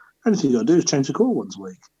 anything you got to do is change the coil once a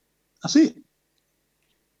week. That's it.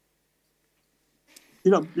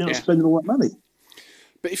 You're not spending all that money.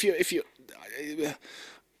 But if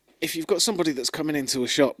you've got somebody that's coming into a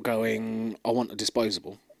shop going, I want a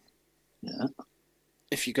disposable. Yeah.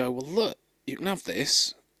 If you go, well, look, you can have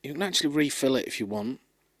this. You can actually refill it if you want.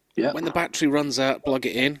 Yeah. When the battery runs out, plug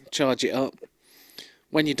it in, charge it up.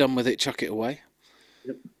 When you're done with it, chuck it away.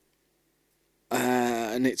 Yep.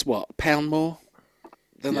 And it's what, £1 more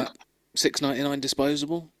than that $6.99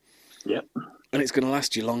 disposable? Yep. And it's going to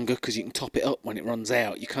last you longer because you can top it up when it runs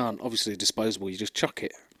out. You can't, obviously, disposable, you just chuck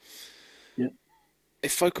it. Yep.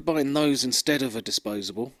 If folk are buying those instead of a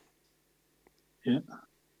disposable,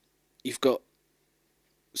 you've got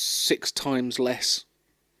 6 times less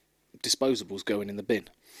disposables going in the bin.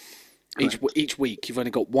 Each week, you've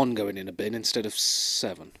only got 1 going in a bin instead of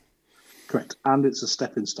 7. Correct. And it's a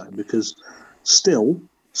stepping stone because still,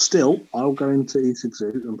 I'll go into e-cigs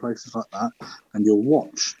and places like that, and you'll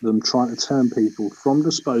watch them trying to turn people from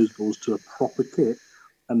disposables to a proper kit,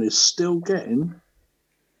 and they're still getting,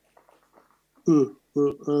 I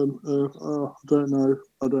don't know.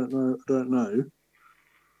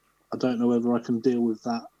 I don't know whether I can deal with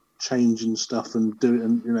that changing stuff and do it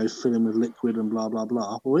and filling with liquid and blah blah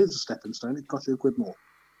blah. Well, here's a stepping stone. It costs you £1 more,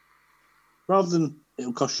 rather than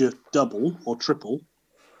it'll cost you double or triple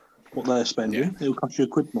what they're spending. It'll cost you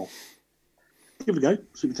 £1 more. Give it a go.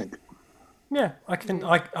 See what you think. Yeah, I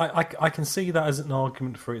can see that as an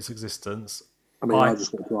argument for its existence. I mean, I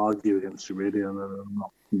just want to argue against you, really, and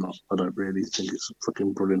I don't really think it's a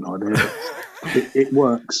fucking brilliant idea. It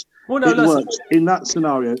works. Well, no, it works. In that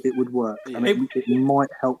scenario, it would work, and it might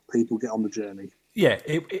help people get on the journey. Yeah,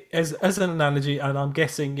 as an analogy, and I'm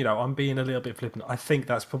guessing, I'm being a little bit flippant. I think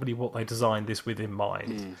that's probably what they designed this with in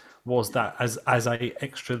mind, was that as a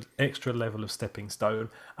extra level of stepping stone.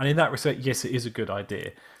 And in that respect, yes, it is a good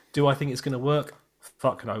idea. Do I think it's going to work?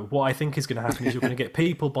 Fuck no. What I think is going to happen is you're going to get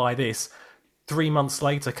people buy this, 3 months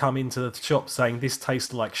later come into the shop saying this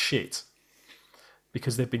tastes like shit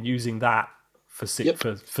because they've been using that for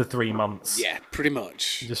 3 months. Yeah, pretty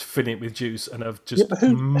much. Just filling it with juice and have just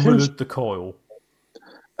murdered the coil.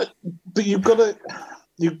 But you've got to.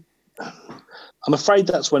 I'm afraid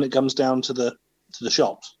that's when it comes down to the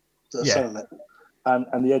shops that are selling it.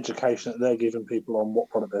 and the education that they're giving people on what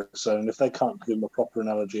product they're selling. If they can't give them a proper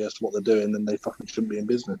analogy as to what they're doing, then they fucking shouldn't be in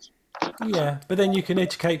business. Yeah, but then you can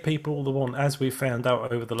educate people all the want. As we've found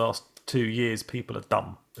out over the last 2 years, people are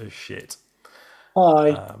dumb as shit.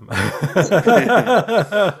 Hi.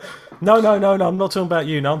 No. I'm not talking about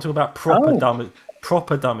you. No, I'm talking about proper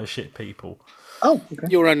dumb as shit people. Oh, okay.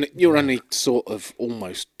 You're only sort of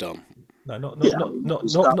almost dumb. No,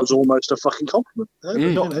 that was almost a fucking compliment.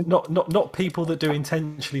 Not people that do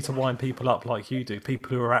intentionally to wind people up like you do. People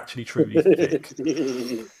who are actually truly thick.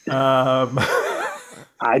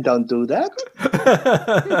 I don't do that.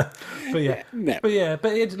 But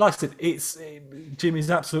like I said,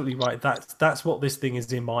 Jimmy's absolutely right. That's what this thing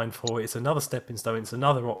is in mind for. It's another stepping stone. It's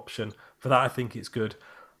another option. For that, I think it's good.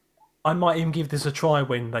 I might even give this a try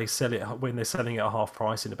when they sell it, when they're selling it at half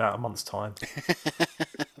price in about a month's time.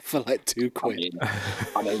 For like £2.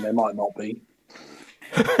 I mean, they might not be.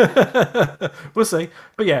 We'll see.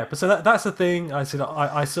 But so that's the thing. I said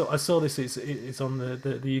I saw this. It's on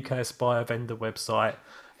the UK Aspire vendor website.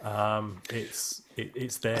 It's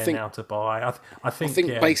there now to buy. I think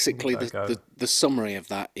basically the summary of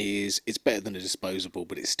that is it's better than a disposable,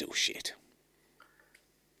 but it's still shit.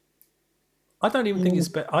 I don't even think it's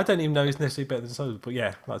better. I don't even know it's necessarily better than disposable. But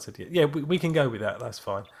yeah, like I said, yeah, we can go with that. That's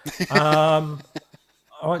fine.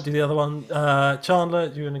 I won't do the other one. Chandler,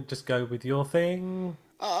 do you want to just go with your thing?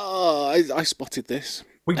 I spotted this.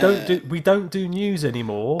 We don't do news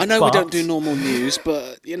anymore. I know we don't do normal news,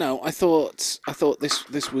 but I thought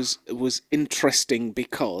this was interesting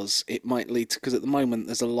because it might lead to, because at the moment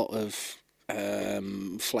there's a lot of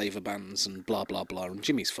flavour bans and blah blah blah, and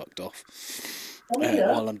Jimmy's fucked off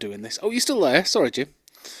while I'm doing this. Oh, you're still there? Sorry, Jim.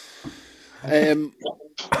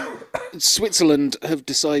 Switzerland have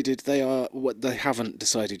decided they haven't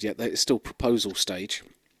decided yet. It's still proposal stage,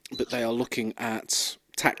 but they are looking at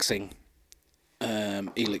taxing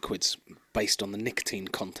e-liquids based on the nicotine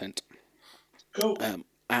content. Cool.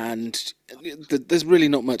 And there's really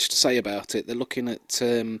not much to say about it. They're looking at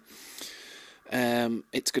it's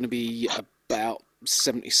going to be about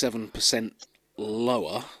 77%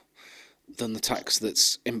 lower than the tax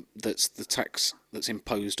that's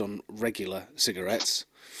imposed on regular cigarettes.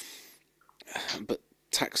 But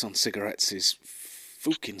tax on cigarettes is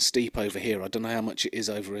fucking steep over here. I don't know how much it is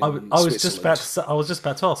over in Switzerland. I was just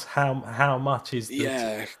about to ask how much is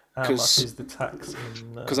the much is the tax?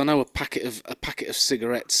 Because I know a packet of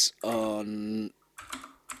cigarettes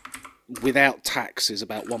without tax is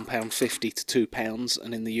about £1.50 to £2,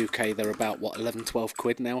 and in the UK they're about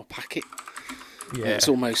 £11-12 now a packet. Yeah, it's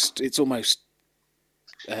almost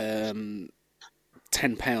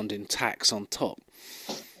 £10 in tax on top.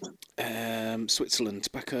 Switzerland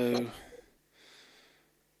tobacco.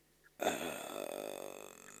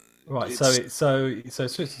 Right, so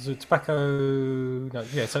Switzerland tobacco. No,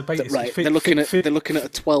 yeah. So basically, right, they're looking at a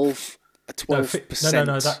 12%.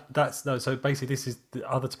 No, that's no. So basically, this is the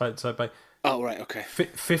other tobacco. So oh right, okay.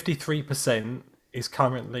 53% is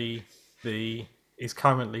currently the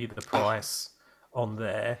price on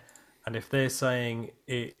there. And if they're saying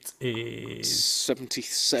it is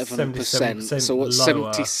 77%, so what's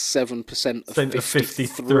 77% of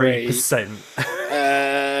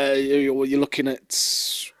 53%? You're looking at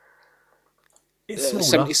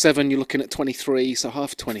 77. You're looking at 23, so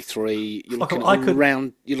half 23. You're looking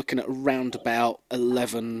at around about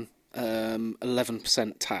 11%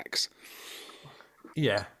 tax.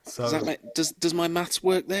 Yeah. So does my maths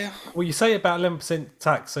work there? Well, you say about 11%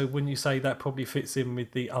 tax, so when you say that probably fits in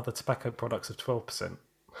with the other tobacco products of 12%.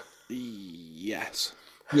 Yes.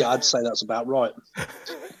 Yeah, I'd say that's about right.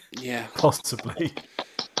 Yeah, possibly.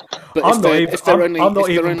 But I'm not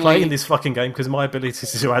even playing this fucking game because my ability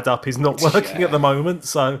to add up is not working at the moment.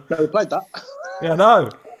 So no, we played that. Yeah, no,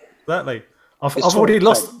 exactly. I've already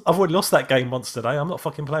lost that game once today. I'm not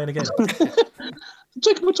fucking playing again. I'm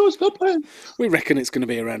taking my choice, not playing. We reckon it's going to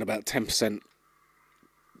be around about 10%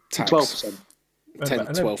 tax. 12%.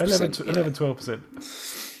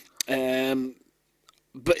 12%.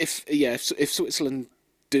 But if Switzerland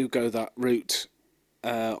do go that route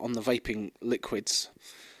on the vaping liquids,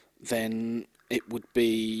 then it would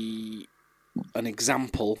be an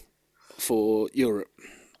example for Europe.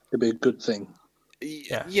 It'd be a good thing.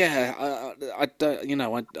 Yeah. I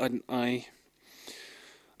don't. I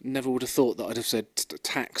never would have thought that I'd have said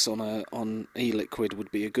tax on e-liquid would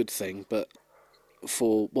be a good thing, but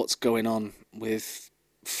for what's going on with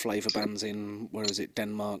flavour bans in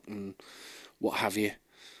Denmark and what have you.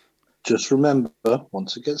 Just remember,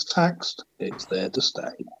 once it gets taxed, it's there to stay.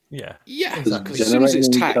 Yeah, exactly. As soon as it's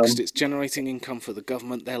taxed, it's generating income for the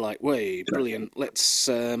government. They're like, "Way, brilliant! Let's,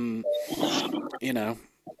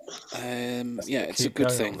 it's a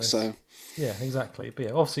good thing. So yeah, exactly. But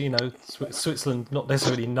yeah, obviously, Switzerland not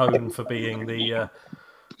necessarily known for being the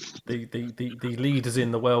leaders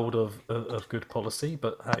in the world of good policy,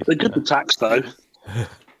 but hey, they're good with tax though.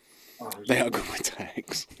 They are good with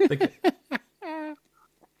tax.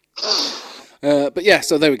 But yeah,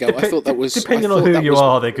 so there we go. I thought that was depending on who you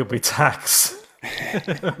are, they're good with tax.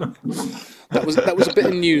 That was a bit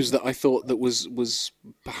of news that I thought that was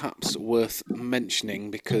perhaps worth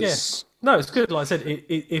mentioning because no, it's good. Like I said,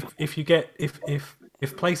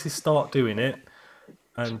 if places start doing it,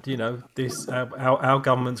 and this our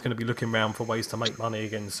government's going to be looking around for ways to make money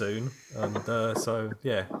again soon, and so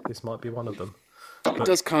yeah, this might be one of them. It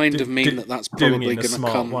does kind of mean that's probably going to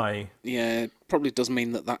come. Way. Yeah, it probably does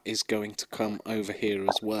mean that is going to come over here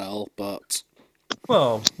as well. But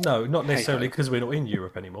well, no, not necessarily because we're not in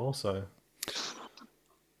Europe anymore. So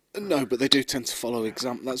no, but they do tend to follow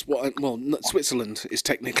example. That's what. Switzerland is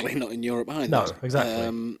technically not in Europe either. No,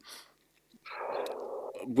 exactly.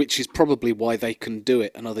 Which is probably why they can do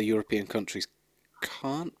it, and other European countries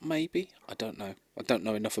can't. Maybe I don't know. I don't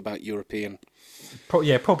know enough about European.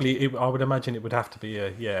 Probably. I would imagine it would have to be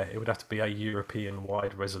a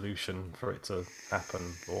European-wide resolution for it to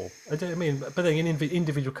happen. Or but then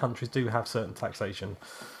individual countries do have certain taxation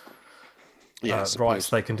rights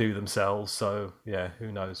they can do themselves. So yeah,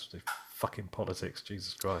 who knows? Fucking politics,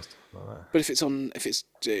 Jesus Christ! Like that. But if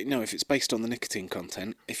it's based on the nicotine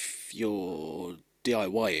content, if you're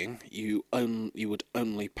DIYing, you would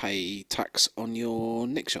only pay tax on your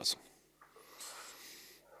nic shots.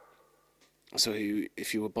 So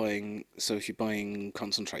if you're buying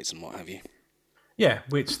concentrates and what have you,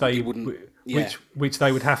 which they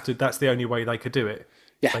would have to. That's the only way they could do it.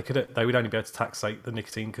 Yeah, they would only be able to taxate the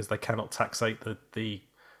nicotine because they cannot taxate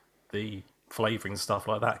the flavouring stuff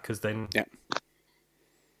like that because then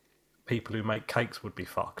people who make cakes would be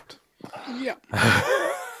fucked. Yeah.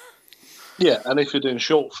 Yeah, and if you're doing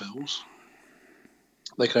short fills,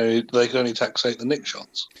 they can only taxate the nic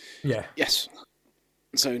shots. Yeah. Yes.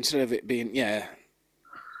 So instead of it being then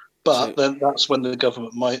that's when the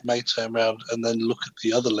government may turn around and then look at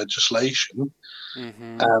the other legislation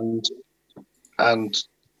and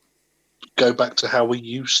go back to how we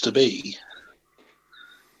used to be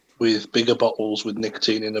with bigger bottles with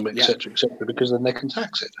nicotine in them, etc., because then they can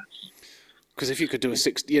tax it. Because if you could do a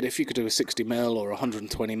 60 ml or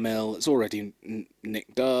 120 ml, it's already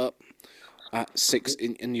nicked up at 6,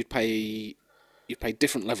 and you'd pay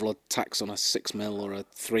different level of tax on a 6 ml or a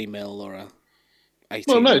 3 ml or a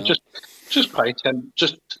 18 Well, no, ml. just pay 10.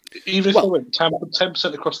 Just even if I went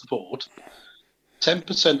 10% across the board,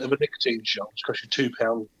 10% of a nicotine shot costs you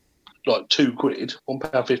 £2, like £2, £1.50,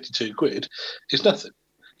 £2 is nothing.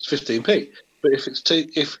 It's 15p. But if it's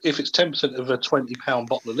 10% of a £20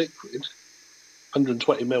 bottle of liquid,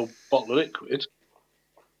 120 ml bottle of liquid,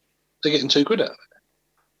 they're getting £2 out of it.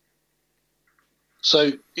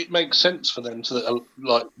 So it makes sense for them to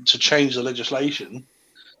change the legislation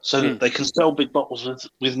so that they can sell big bottles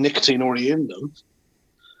with nicotine already in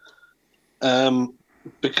them,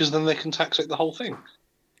 because then they can taxate the whole thing.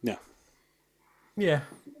 Yeah. Yeah.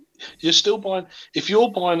 You're still buying. If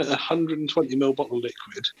you're buying a 120 ml bottle of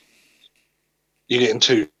liquid, you're getting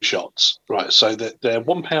 2 shots, right? So they're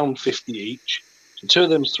 £1.50 each. And 2 of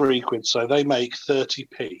them's £3, so they make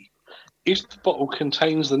 30p. If the bottle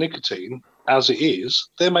contains the nicotine as it is,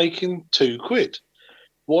 they're making £2.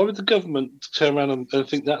 Why would the government turn around and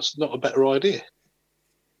think that's not a better idea?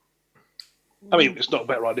 I mean, it's not a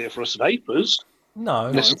better idea for us vapers.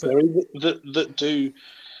 No, necessarily that do.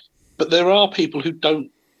 But there are people who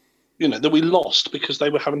don't, that we lost because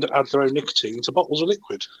they were having to add their own nicotine to bottles of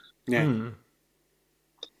liquid. Yeah. And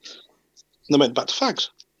they went back to fags.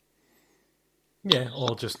 Yeah,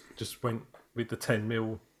 or just went with the 10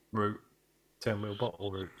 ml route, 10 ml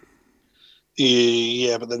bottle route.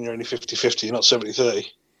 Yeah, but then you're only 50-50, you're not 70-30.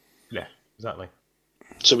 Yeah, exactly.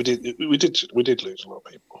 So we did lose a lot of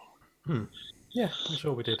people. Yeah, I'm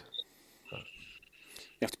sure we did. You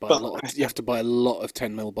have to buy a lot of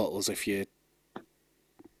 10 ml bottles if you're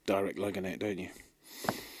direct lugging it, don't you?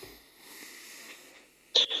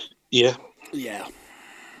 Yeah. Yeah.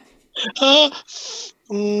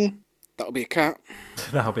 That'll be a cat.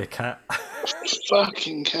 That'll be a cat.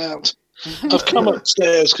 Fucking cat. I've come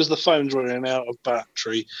upstairs because the phone's running out of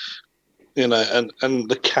battery, and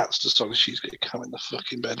the cat's decided she's going to come in the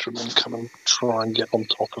fucking bedroom and come and try and get on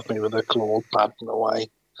top of me with her claws, padding away.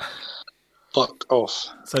 Fuck off.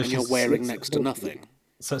 So you're wearing next to nothing.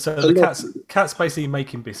 So the cat's basically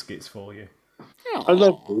making biscuits for you. Oh. I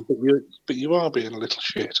love you, but you are being a little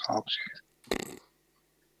shit, aren't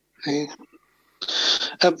you?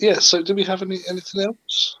 Yeah. So do we have anything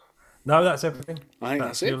else? No, that's everything. I think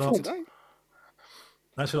that's it for today.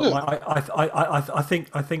 That's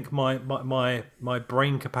I think my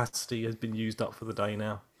brain capacity has been used up for the day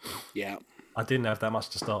now. Yeah. I didn't have that much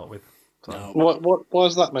to start with. So. No. Why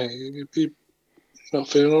is that, mate? You not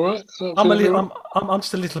feeling all right? I'm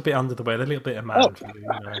just a little bit under the weather, a little bit of man flu. You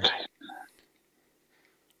know.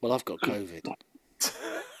 Well, I've got COVID.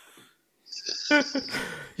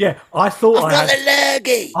 Yeah, I thought I've got a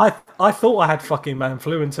lurgy. I thought I had fucking man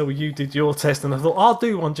flu until you did your test, and I thought I'll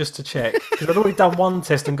do one just to check because I'd already done one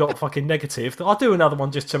test and got fucking negative. I'll do another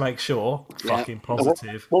one just to make sure. Yeah. Fucking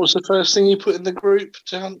positive. What was the first thing you put in the group,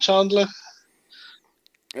 Chandler?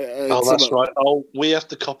 That's right. Oh, we have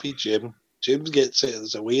to copy Jim. Jim gets it,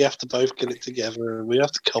 so we have to both get it together, and we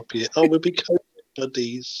have to copy it. Oh, we'll be COVID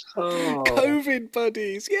buddies. Oh. COVID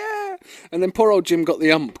buddies, yeah. And then poor old Jim got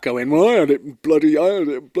the ump going, well, I had it bloody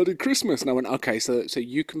Christmas. And I went, okay, so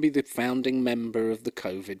you can be the founding member of the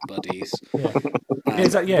COVID buddies.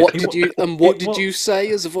 Yeah. What did you say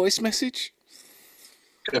as a voice message?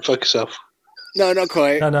 Go fuck yourself. No, not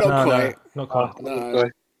quite. Not quite. No.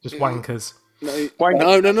 Just wankers.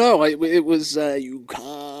 No. It was you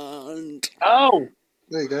can't. Oh,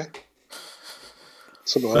 there you go.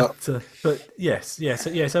 Something like that. But yes.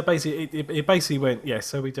 So basically, it basically went yes.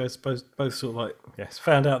 So we just both sort of like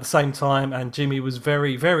found out at the same time, and Jimmy was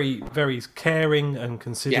very, very, very caring and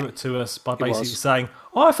considerate to us by basically saying,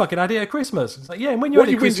 "Oh, I fucking had it at Christmas." It's like, yeah, and when you had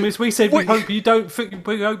it at Christmas, we said we hope you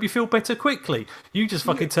feel better quickly. You just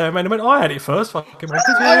fucking turned around and went, "I had it first." Fucking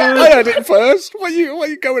I had it first. What are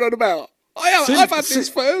you going on about? I've had this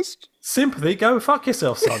first. Sympathy, go fuck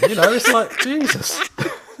yourself, son. You know, it's like Jesus.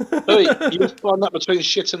 Hey, you find that between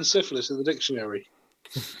shit and syphilis in the dictionary.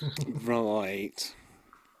 Right.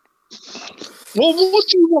 Well, what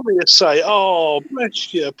do you want me to say? Oh,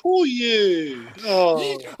 bless you, poor you.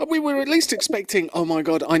 Oh. We were at least expecting. Oh my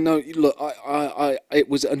God! I know. Look, I it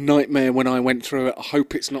was a nightmare when I went through it. I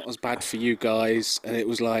hope it's not as bad for you guys. And it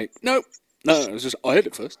was like, no. It was just I had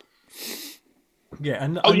it first. Yeah,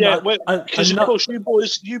 because of course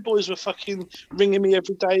you boys were fucking ringing me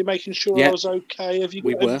every day, making sure I was okay. Have you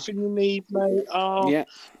got everything you need, mate? Oh, yeah.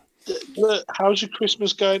 Look, how's your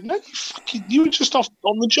Christmas going? No, you were just off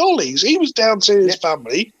on the jollies. He was down to his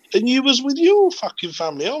family, and you was with your fucking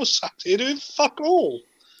family. I was sat here doing fuck all.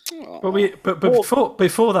 But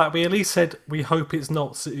before that, we at least said we hope it's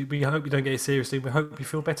not. We hope you don't get it seriously. We hope you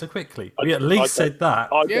feel better quickly. We at least said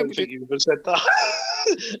that. I don't think you even said that.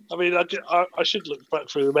 I mean, I should look back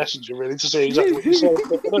through the messenger really to see exactly what you said.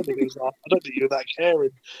 But I don't think you were that caring.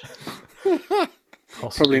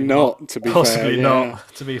 Probably not. To be fair, possibly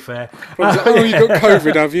not. To be fair. Oh, you got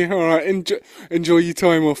COVID, have you? All right, enjoy your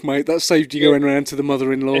time off, mate. That saved you going around to the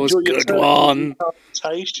mother-in-law's. Good one.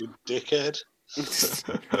 Taste, you dickhead.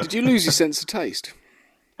 Did you lose your sense of taste?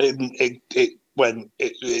 It went.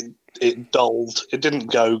 It dulled. It didn't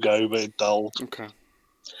go, but it dulled. Okay.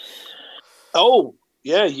 Oh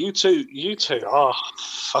yeah, you two. Oh,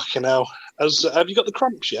 fucking hell! Have you got the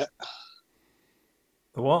cramps yet?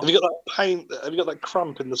 The what? Have you got that pain? Have you got that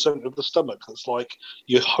cramp in the centre of the stomach? That's like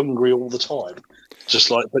you're hungry all the time. Just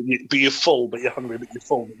like, but you're full, but you're hungry, but you're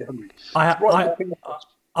full, but you're hungry.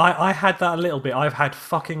 I had that a little bit. I've had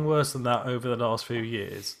fucking worse than that over the last few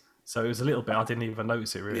years. So it was a little bit. I didn't even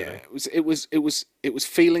notice it really. Yeah, it was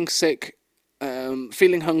feeling sick,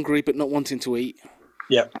 feeling hungry but not wanting to eat.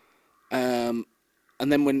 Yeah. And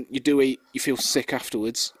then when you do eat, you feel sick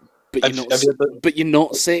afterwards, but you're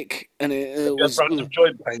not sick. And it was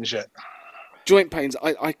joint pains yet. Joint pains.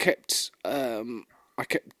 I kept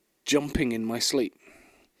jumping in my sleep.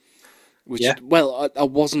 I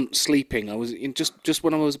wasn't sleeping. I was just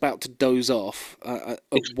when I was about to doze off. At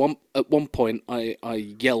one point,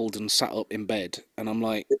 I yelled and sat up in bed, and I'm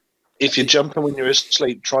like, if you're jumping when you're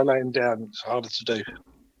asleep, try laying down. It's harder to do.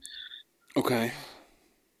 Okay.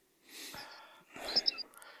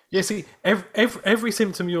 Yeah, see, every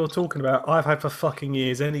symptom you're talking about, I've had for fucking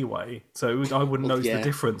years anyway, so I wouldn't notice the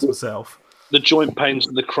difference myself. The joint pains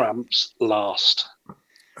and the cramps last.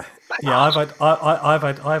 Yeah, I've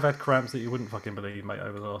had cramps that you wouldn't fucking believe, mate,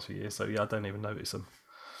 over the last few years. So yeah, I don't even notice them.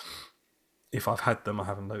 If I've had them, I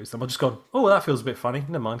haven't noticed them. I've just gone, oh, that feels a bit funny.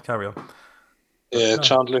 Never mind, carry on. Yeah,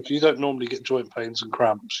 Chandler, if you don't normally get joint pains and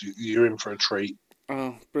cramps, you're in for a treat.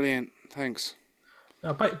 Oh, brilliant! Thanks.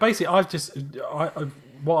 Basically,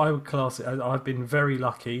 what I would class it as, I've been very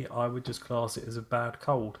lucky. I would just class it as a bad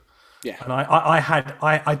cold. Yeah. And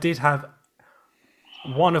I did have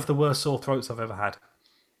one of the worst sore throats I've ever had.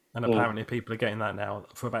 And apparently people are getting that now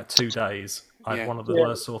for about 2 days. I had one of the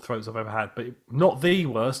worst sore throats I've ever had. But not the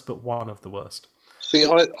worst, but one of the worst. See,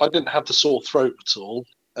 I didn't have the sore throat at all.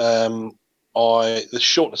 the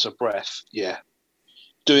shortness of breath,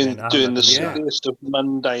 doing the silliest of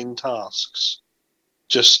mundane tasks.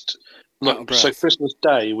 Just so Christmas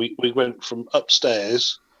Day, we went from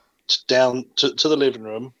upstairs down to the living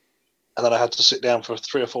room, and then I had to sit down for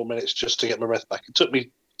 3 or 4 minutes just to get my breath back. It took me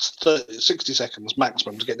 60 seconds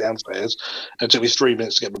maximum to get downstairs, and it took me 3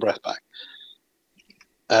 minutes to get my breath back.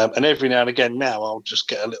 And every now and again, now I'll just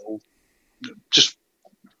get a little, just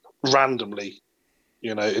randomly,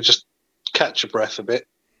 just catch a breath a bit,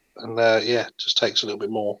 and it just takes a little bit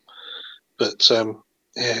more. But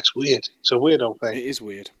it's weird. It's a weird old thing. It is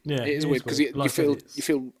weird. Yeah, it is weird because you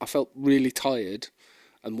feel. I felt really tired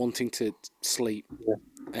and wanting to sleep,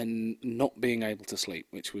 and not being able to sleep,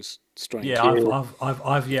 which was strange. Yeah,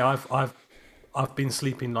 I've been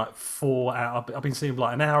sleeping like 4 hours. I've been sleeping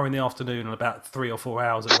like an hour in the afternoon and about 3 or 4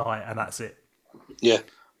 hours at night, and that's it. Yeah.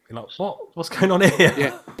 You're like, what's going on here?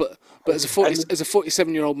 Yeah, but as a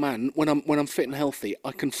 47-year-old man, when I'm fit and healthy,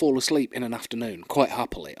 I can fall asleep in an afternoon quite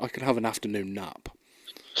happily. I can have an afternoon nap.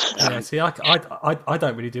 Yeah, see, I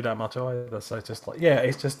don't really do that much either. So it's just like,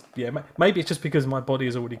 it's just maybe it's just because my body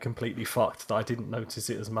is already completely fucked that I didn't notice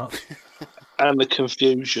it as much. And the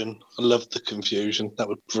confusion. I loved the confusion. That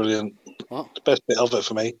was brilliant. What? The best bit of it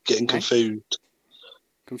for me, getting confused.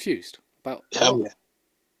 Confused? About Hell what? Yeah.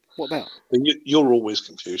 What about? You're always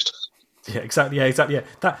confused. Yeah, exactly. Yeah, exactly. Yeah,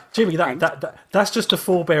 that Jimmy, that's just a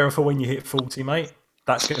forebearer for when you hit 40, mate.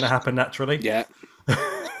 That's going to happen naturally. Yeah.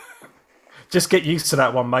 Just get used to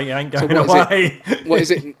that one, mate. It ain't going away. What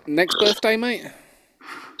is it? Next birthday, mate?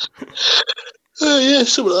 Yeah,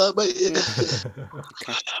 something like that, mate. Yeah,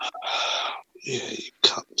 Okay. Yeah, you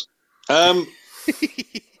cunt.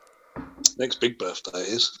 Next big birthday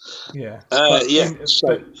is. Yeah.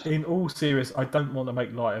 So in all seriousness, I don't want to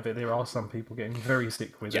make light of it. There are some people getting very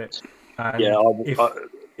sick with it. And if I'll be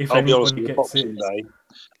honest anyone with you, gets Boxing it, Day,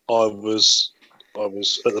 I was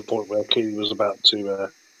at the point where Key was about to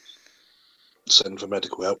send for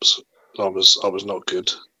medical help. So I was not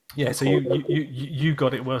good. Yeah, so you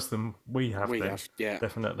got it worse than we have. Yeah,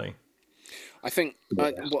 definitely. I think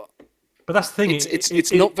but that's the thing.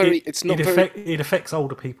 It affects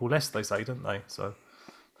older people less. They say, don't they? So,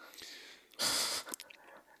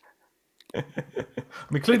 I'm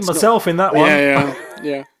including myself in that one.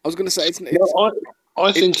 Yeah. I was going to say it's.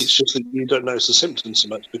 I think it's just that you don't notice the symptoms so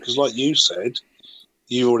much because, like you said,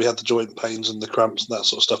 you already had the joint pains and the cramps and that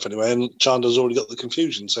sort of stuff anyway, and Chandler's already got the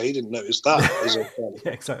confusion, so he didn't notice that as a problem.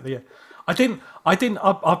 Yeah, exactly. Yeah, I didn't.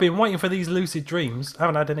 I've been waiting for these lucid dreams.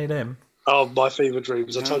 Haven't had any of them. Oh, my fever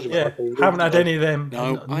dreams! I told you. Haven't had any of them.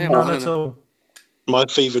 No, I haven't. None at all. My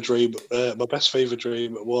fever dream, my best fever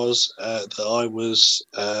dream was that I was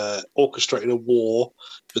orchestrating a war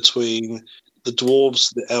between the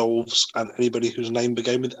dwarves, the elves, and anybody whose name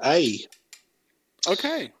began with A.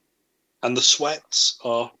 Okay. And the sweats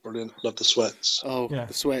are brilliant. Love the sweats. Oh, yeah.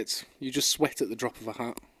 The sweats. You just sweat at the drop of a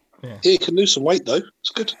hat. Yeah, you can lose some weight, though.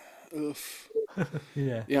 It's good.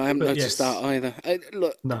 Yeah, I haven't noticed that either.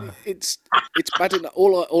 Look, no. It's bad enough.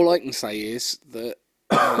 All I can say is that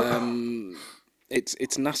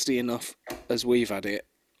it's nasty enough as we've had it.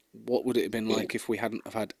 What would it have been like if we hadn't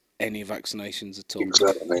have had any vaccinations at all?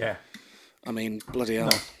 Exactly. Yeah. I mean, bloody hell.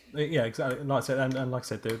 No. Yeah, exactly. Like I said, and like I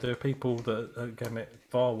said, there are people that are getting it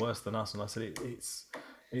far worse than us. And I said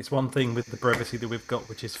it's one thing with the brevity that we've got,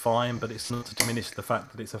 which is fine, but it's not to diminish the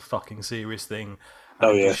fact that it's a fucking serious thing.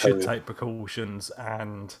 And you should take precautions,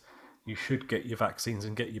 and you should get your vaccines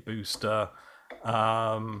and get your booster,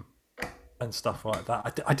 and stuff like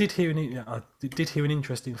that. I did hear an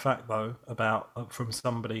interesting fact though about from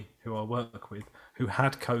somebody who I work with who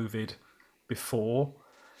had COVID before.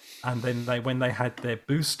 And then when they had their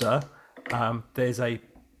booster, there's a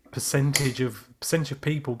percentage of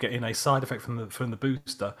people getting a side effect from the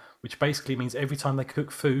booster, which basically means every time they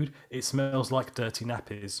cook food, it smells like dirty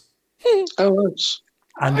nappies. Oh, nice.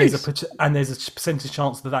 And there's a percentage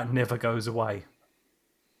chance that never goes away.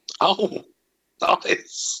 Oh,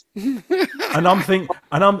 nice. And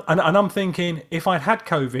I'm thinking, if I'd had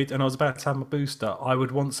COVID and I was about to have my booster, I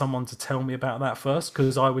would want someone to tell me about that first,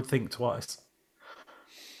 because I would think twice.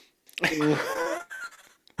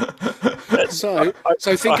 So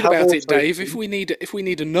thinking about it, Dave, if we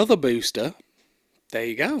need another booster, there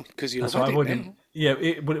you go, because you'll have it now.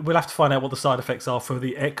 Yeah, we'll have to find out what the side effects are for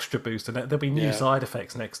the extra booster. There'll be new side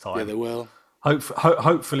effects next time. Yeah, there will.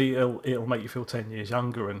 Hopefully, it'll make you feel 10 years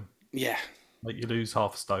younger and make you lose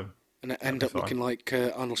half a stone and end up looking like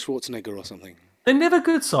Arnold Schwarzenegger or something. They're never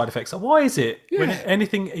good side effects. Why is it? Yeah.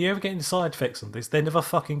 When you ever get into side effects on this, they're never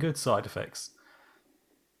fucking good side effects.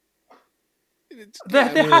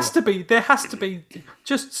 There has to be,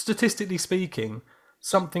 just statistically speaking,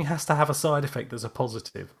 something has to have a side effect that's a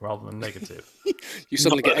positive rather than negative. You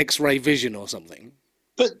suddenly get X-ray vision or something.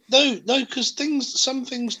 But no, because some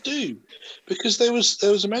things do, because there was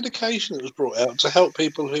a medication that was brought out to help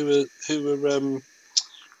people who were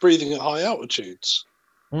breathing at high altitudes,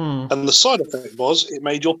 and the side effect was it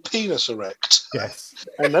made your penis erect. Yes,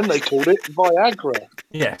 and then they called it Viagra.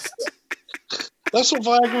 Yes, that's what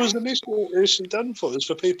Viagra was initially done for. It was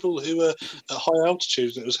for people who were at high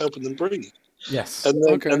altitudes, and it was helping them breathe. Yes, and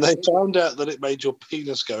they found out that it made your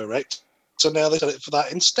penis go erect. So now they sell it for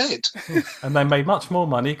that instead. And they made much more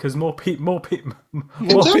money because more people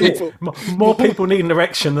need an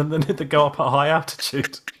erection than need to go up at high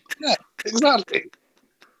altitude. Yeah, exactly.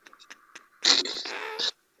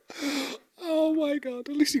 Oh my god!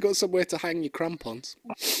 At least you got somewhere to hang your crampons.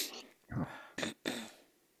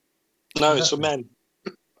 No, it's for men.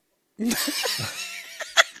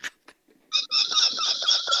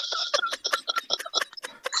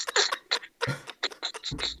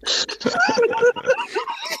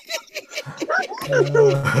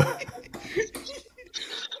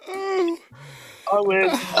 I win.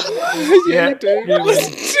 Yeah, you do.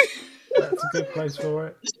 That's a good place for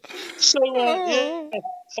it. So,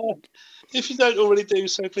 if you don't already do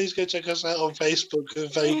so, please go check us out on Facebook.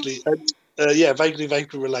 Vaguely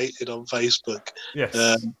Vaping Related on Facebook. Yes.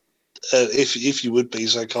 If you would be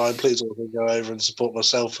so kind, please also go over and support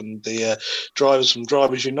myself and the drivers from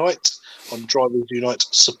Drivers Unite on Drivers Unite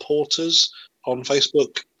supporters on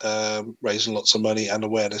Facebook, raising lots of money and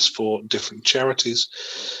awareness for different charities.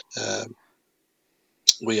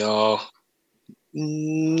 We are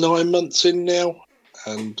 9 months in now,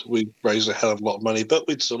 and we've raised a hell of a lot of money, but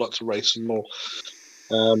we'd still like to raise some more.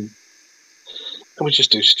 And we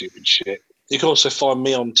just do stupid shit. You can also find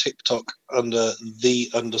me on TikTok under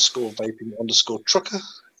 _vaping_trucker.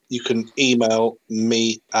 You can email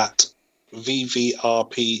me at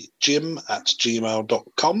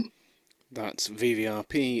vvrpjim@gmail.com. That's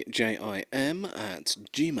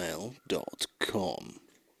vvrpjim@gmail.com.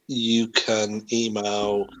 You can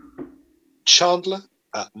email Chandler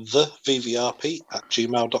at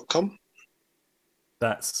thevvrp@gmail.com.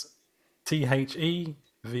 That's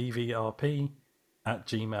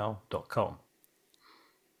thevvrp@gmail.com.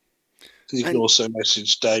 You can also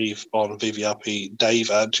message Dave on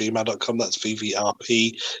vvrpdave@gmail.com. That's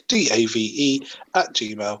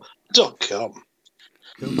vvrpdave@gmail.com.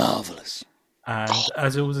 Marvellous. And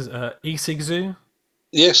as always, eSigZoo.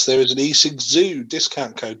 Yes, there is an eSigZoo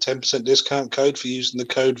discount code, 10% discount code for using the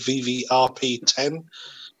code VVRP10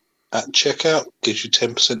 at checkout. Gives you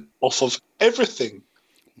 10% off of everything.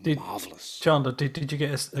 Marvellous. Chandler, did you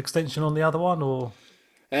get an extension on the other one, or?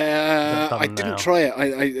 I didn't try it.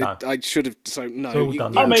 I should have. So no, you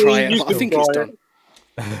can try it. I think it's done.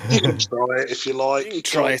 You can try it if you like. You can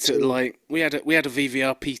try it at we had a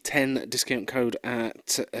VVRP10 discount code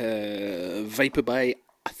at Vapor Bay.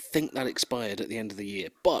 I think that expired at the end of the year,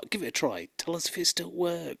 but give it a try. Tell us if it still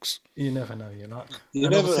works. You never know, your luck. You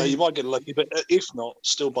never know. You might get lucky, but if not,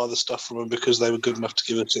 still buy the stuff from them because they were good enough to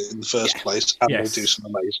give us it in the first place, and they do some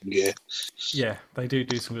amazing gear. Yeah, they do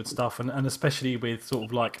some good stuff, and especially with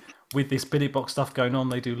sort of with this billet box stuff going on,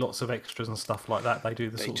 they do lots of extras and stuff like that. They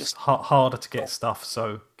do harder to get stuff,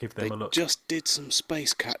 so give them a look. They just did some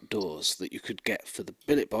Space Cat doors that you could get for the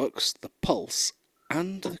billet box, the Pulse,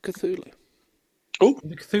 and the Cthulhu. Oh,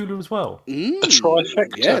 the Cthulhu as well. A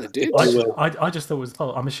trifecta. Yeah, they did. I just thought it was.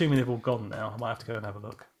 I'm assuming they've all gone now. I might have to go and have a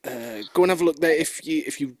look. Go and have a look there if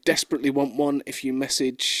you desperately want one. If you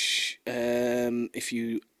message, if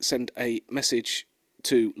you send a message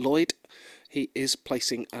to Lloyd, he is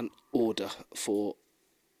placing an order for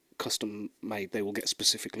custom made. They will get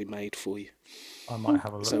specifically made for you. I might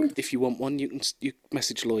have a look. So if you want one, you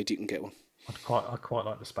message Lloyd. You can get one. I quite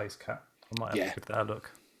like the Space Cat. I might have to give that a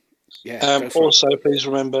look. Yeah. Also, please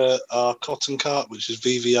remember our Cotton Cart, which is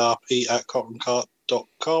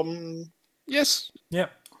vvrp@cottoncart.com. Yes. Yep.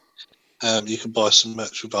 You can buy some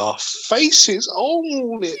merch with our faces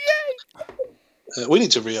on it. We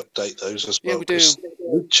need to re-update those as well. Yeah, we do.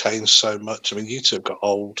 We've changed so much. I mean, you two have got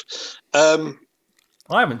old. I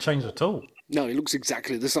haven't changed at all. No, it looks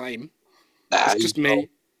exactly the same. Nah, it's just me.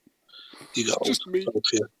 You got just old. me.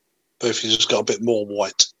 Both of you just got a bit more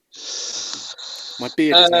white. My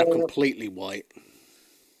beard is now completely white.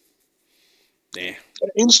 Yeah.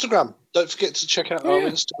 Instagram. Don't forget to check out our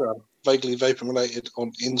Instagram. Vaguely Vaping Related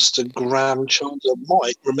on Instagram. Chandler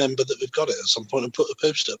might remember that we've got it at some point and put a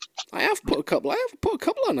post up. I have put a couple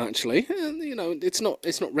on actually. And it's not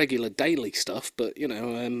regular daily stuff, but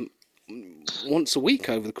once a week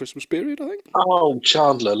over the Christmas period, I think. Oh,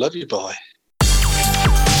 Chandler, love you, bye.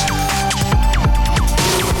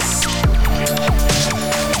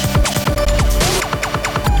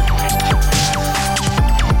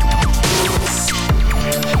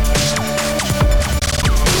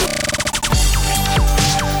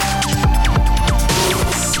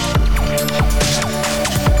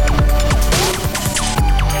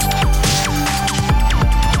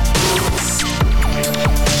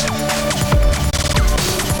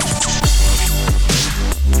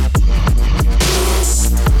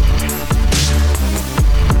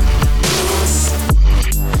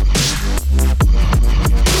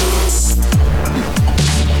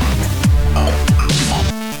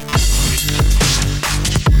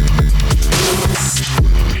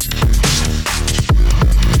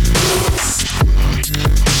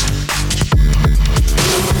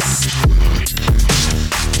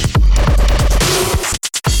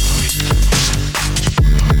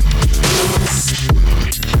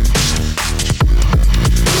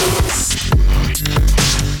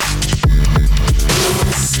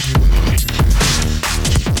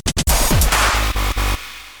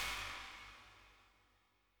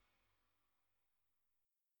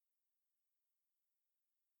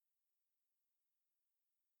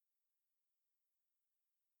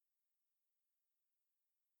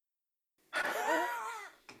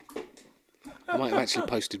 I might have actually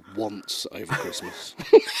posted once over Christmas.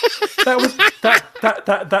 That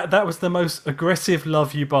was the most aggressive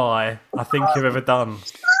love you buy I think you've ever done.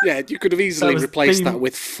 Yeah, you could have easily replaced that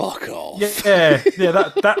with "fuck off." Yeah.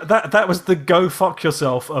 That was the go fuck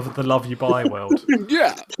yourself of the love you buy world.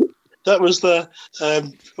 Yeah, that was the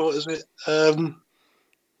what is it?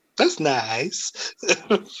 That's nice.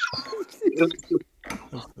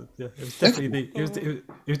 Yeah, it was definitely it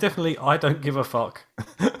was definitely I don't give a fuck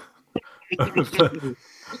of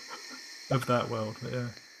that world. Yeah.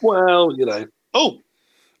 Well, you know. Oh,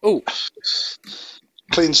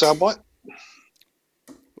 clean soundbite.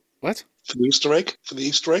 What? For the Easter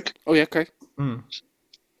egg. Oh yeah, okay. Mm.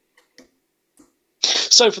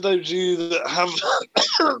 So for those of you that have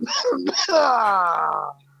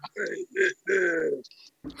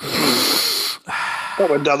that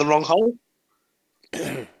went down the wrong hole.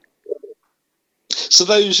 So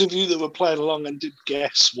those of you that were playing along and did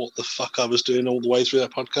guess what the fuck I was doing all the way through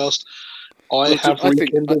that podcast, I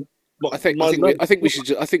think we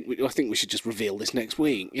should just reveal this next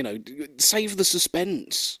week. You know, save the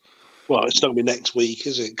suspense. Well, it's not going to be next week,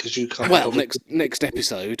 is it? Because you can't. Well, next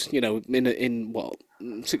episode. You know, in what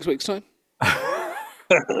 6 weeks' time. Yeah,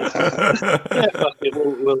 fuck it.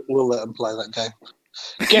 We'll let them play that game.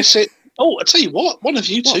 Guess it. Oh, I tell you what. One of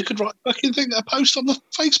you two could write a fucking thing, a post on the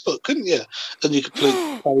Facebook, couldn't you? And you could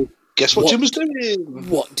play. Guess what Jim was doing?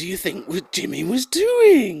 What do you think Jimmy was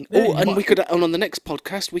doing? Yeah, and we could, and on the next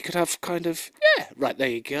podcast, we could have kind of right there.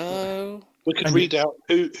 You go. We could read out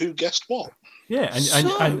who guessed what. Yeah,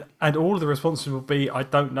 and all of the responses will be I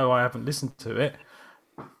don't know, I haven't listened to it,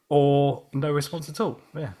 or no response at all.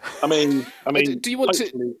 Yeah. I mean, do you want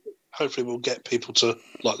hopefully we'll get people to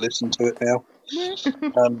like listen to it now.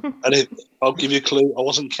 And I'll give you a clue. I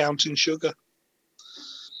wasn't counting sugar.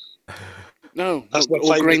 No, that's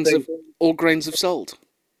all grains of salt.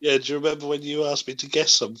 Yeah, do you remember when you asked me to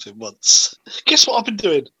guess something once? Guess what I've been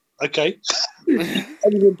doing? Okay.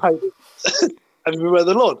 Have you been paid? Have you been with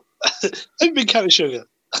the Lord? Have you been counting sugar?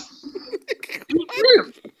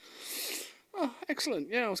 Oh, excellent.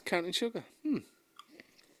 Yeah, I was counting sugar.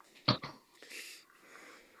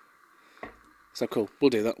 So cool. We'll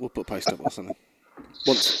do that. We'll put a post up or something.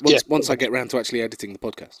 Once I get round to actually editing the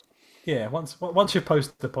podcast. Yeah, once you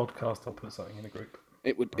post the podcast, I'll put something in the group.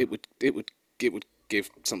 It would give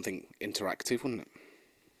something interactive, wouldn't it?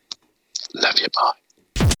 Love you, bye.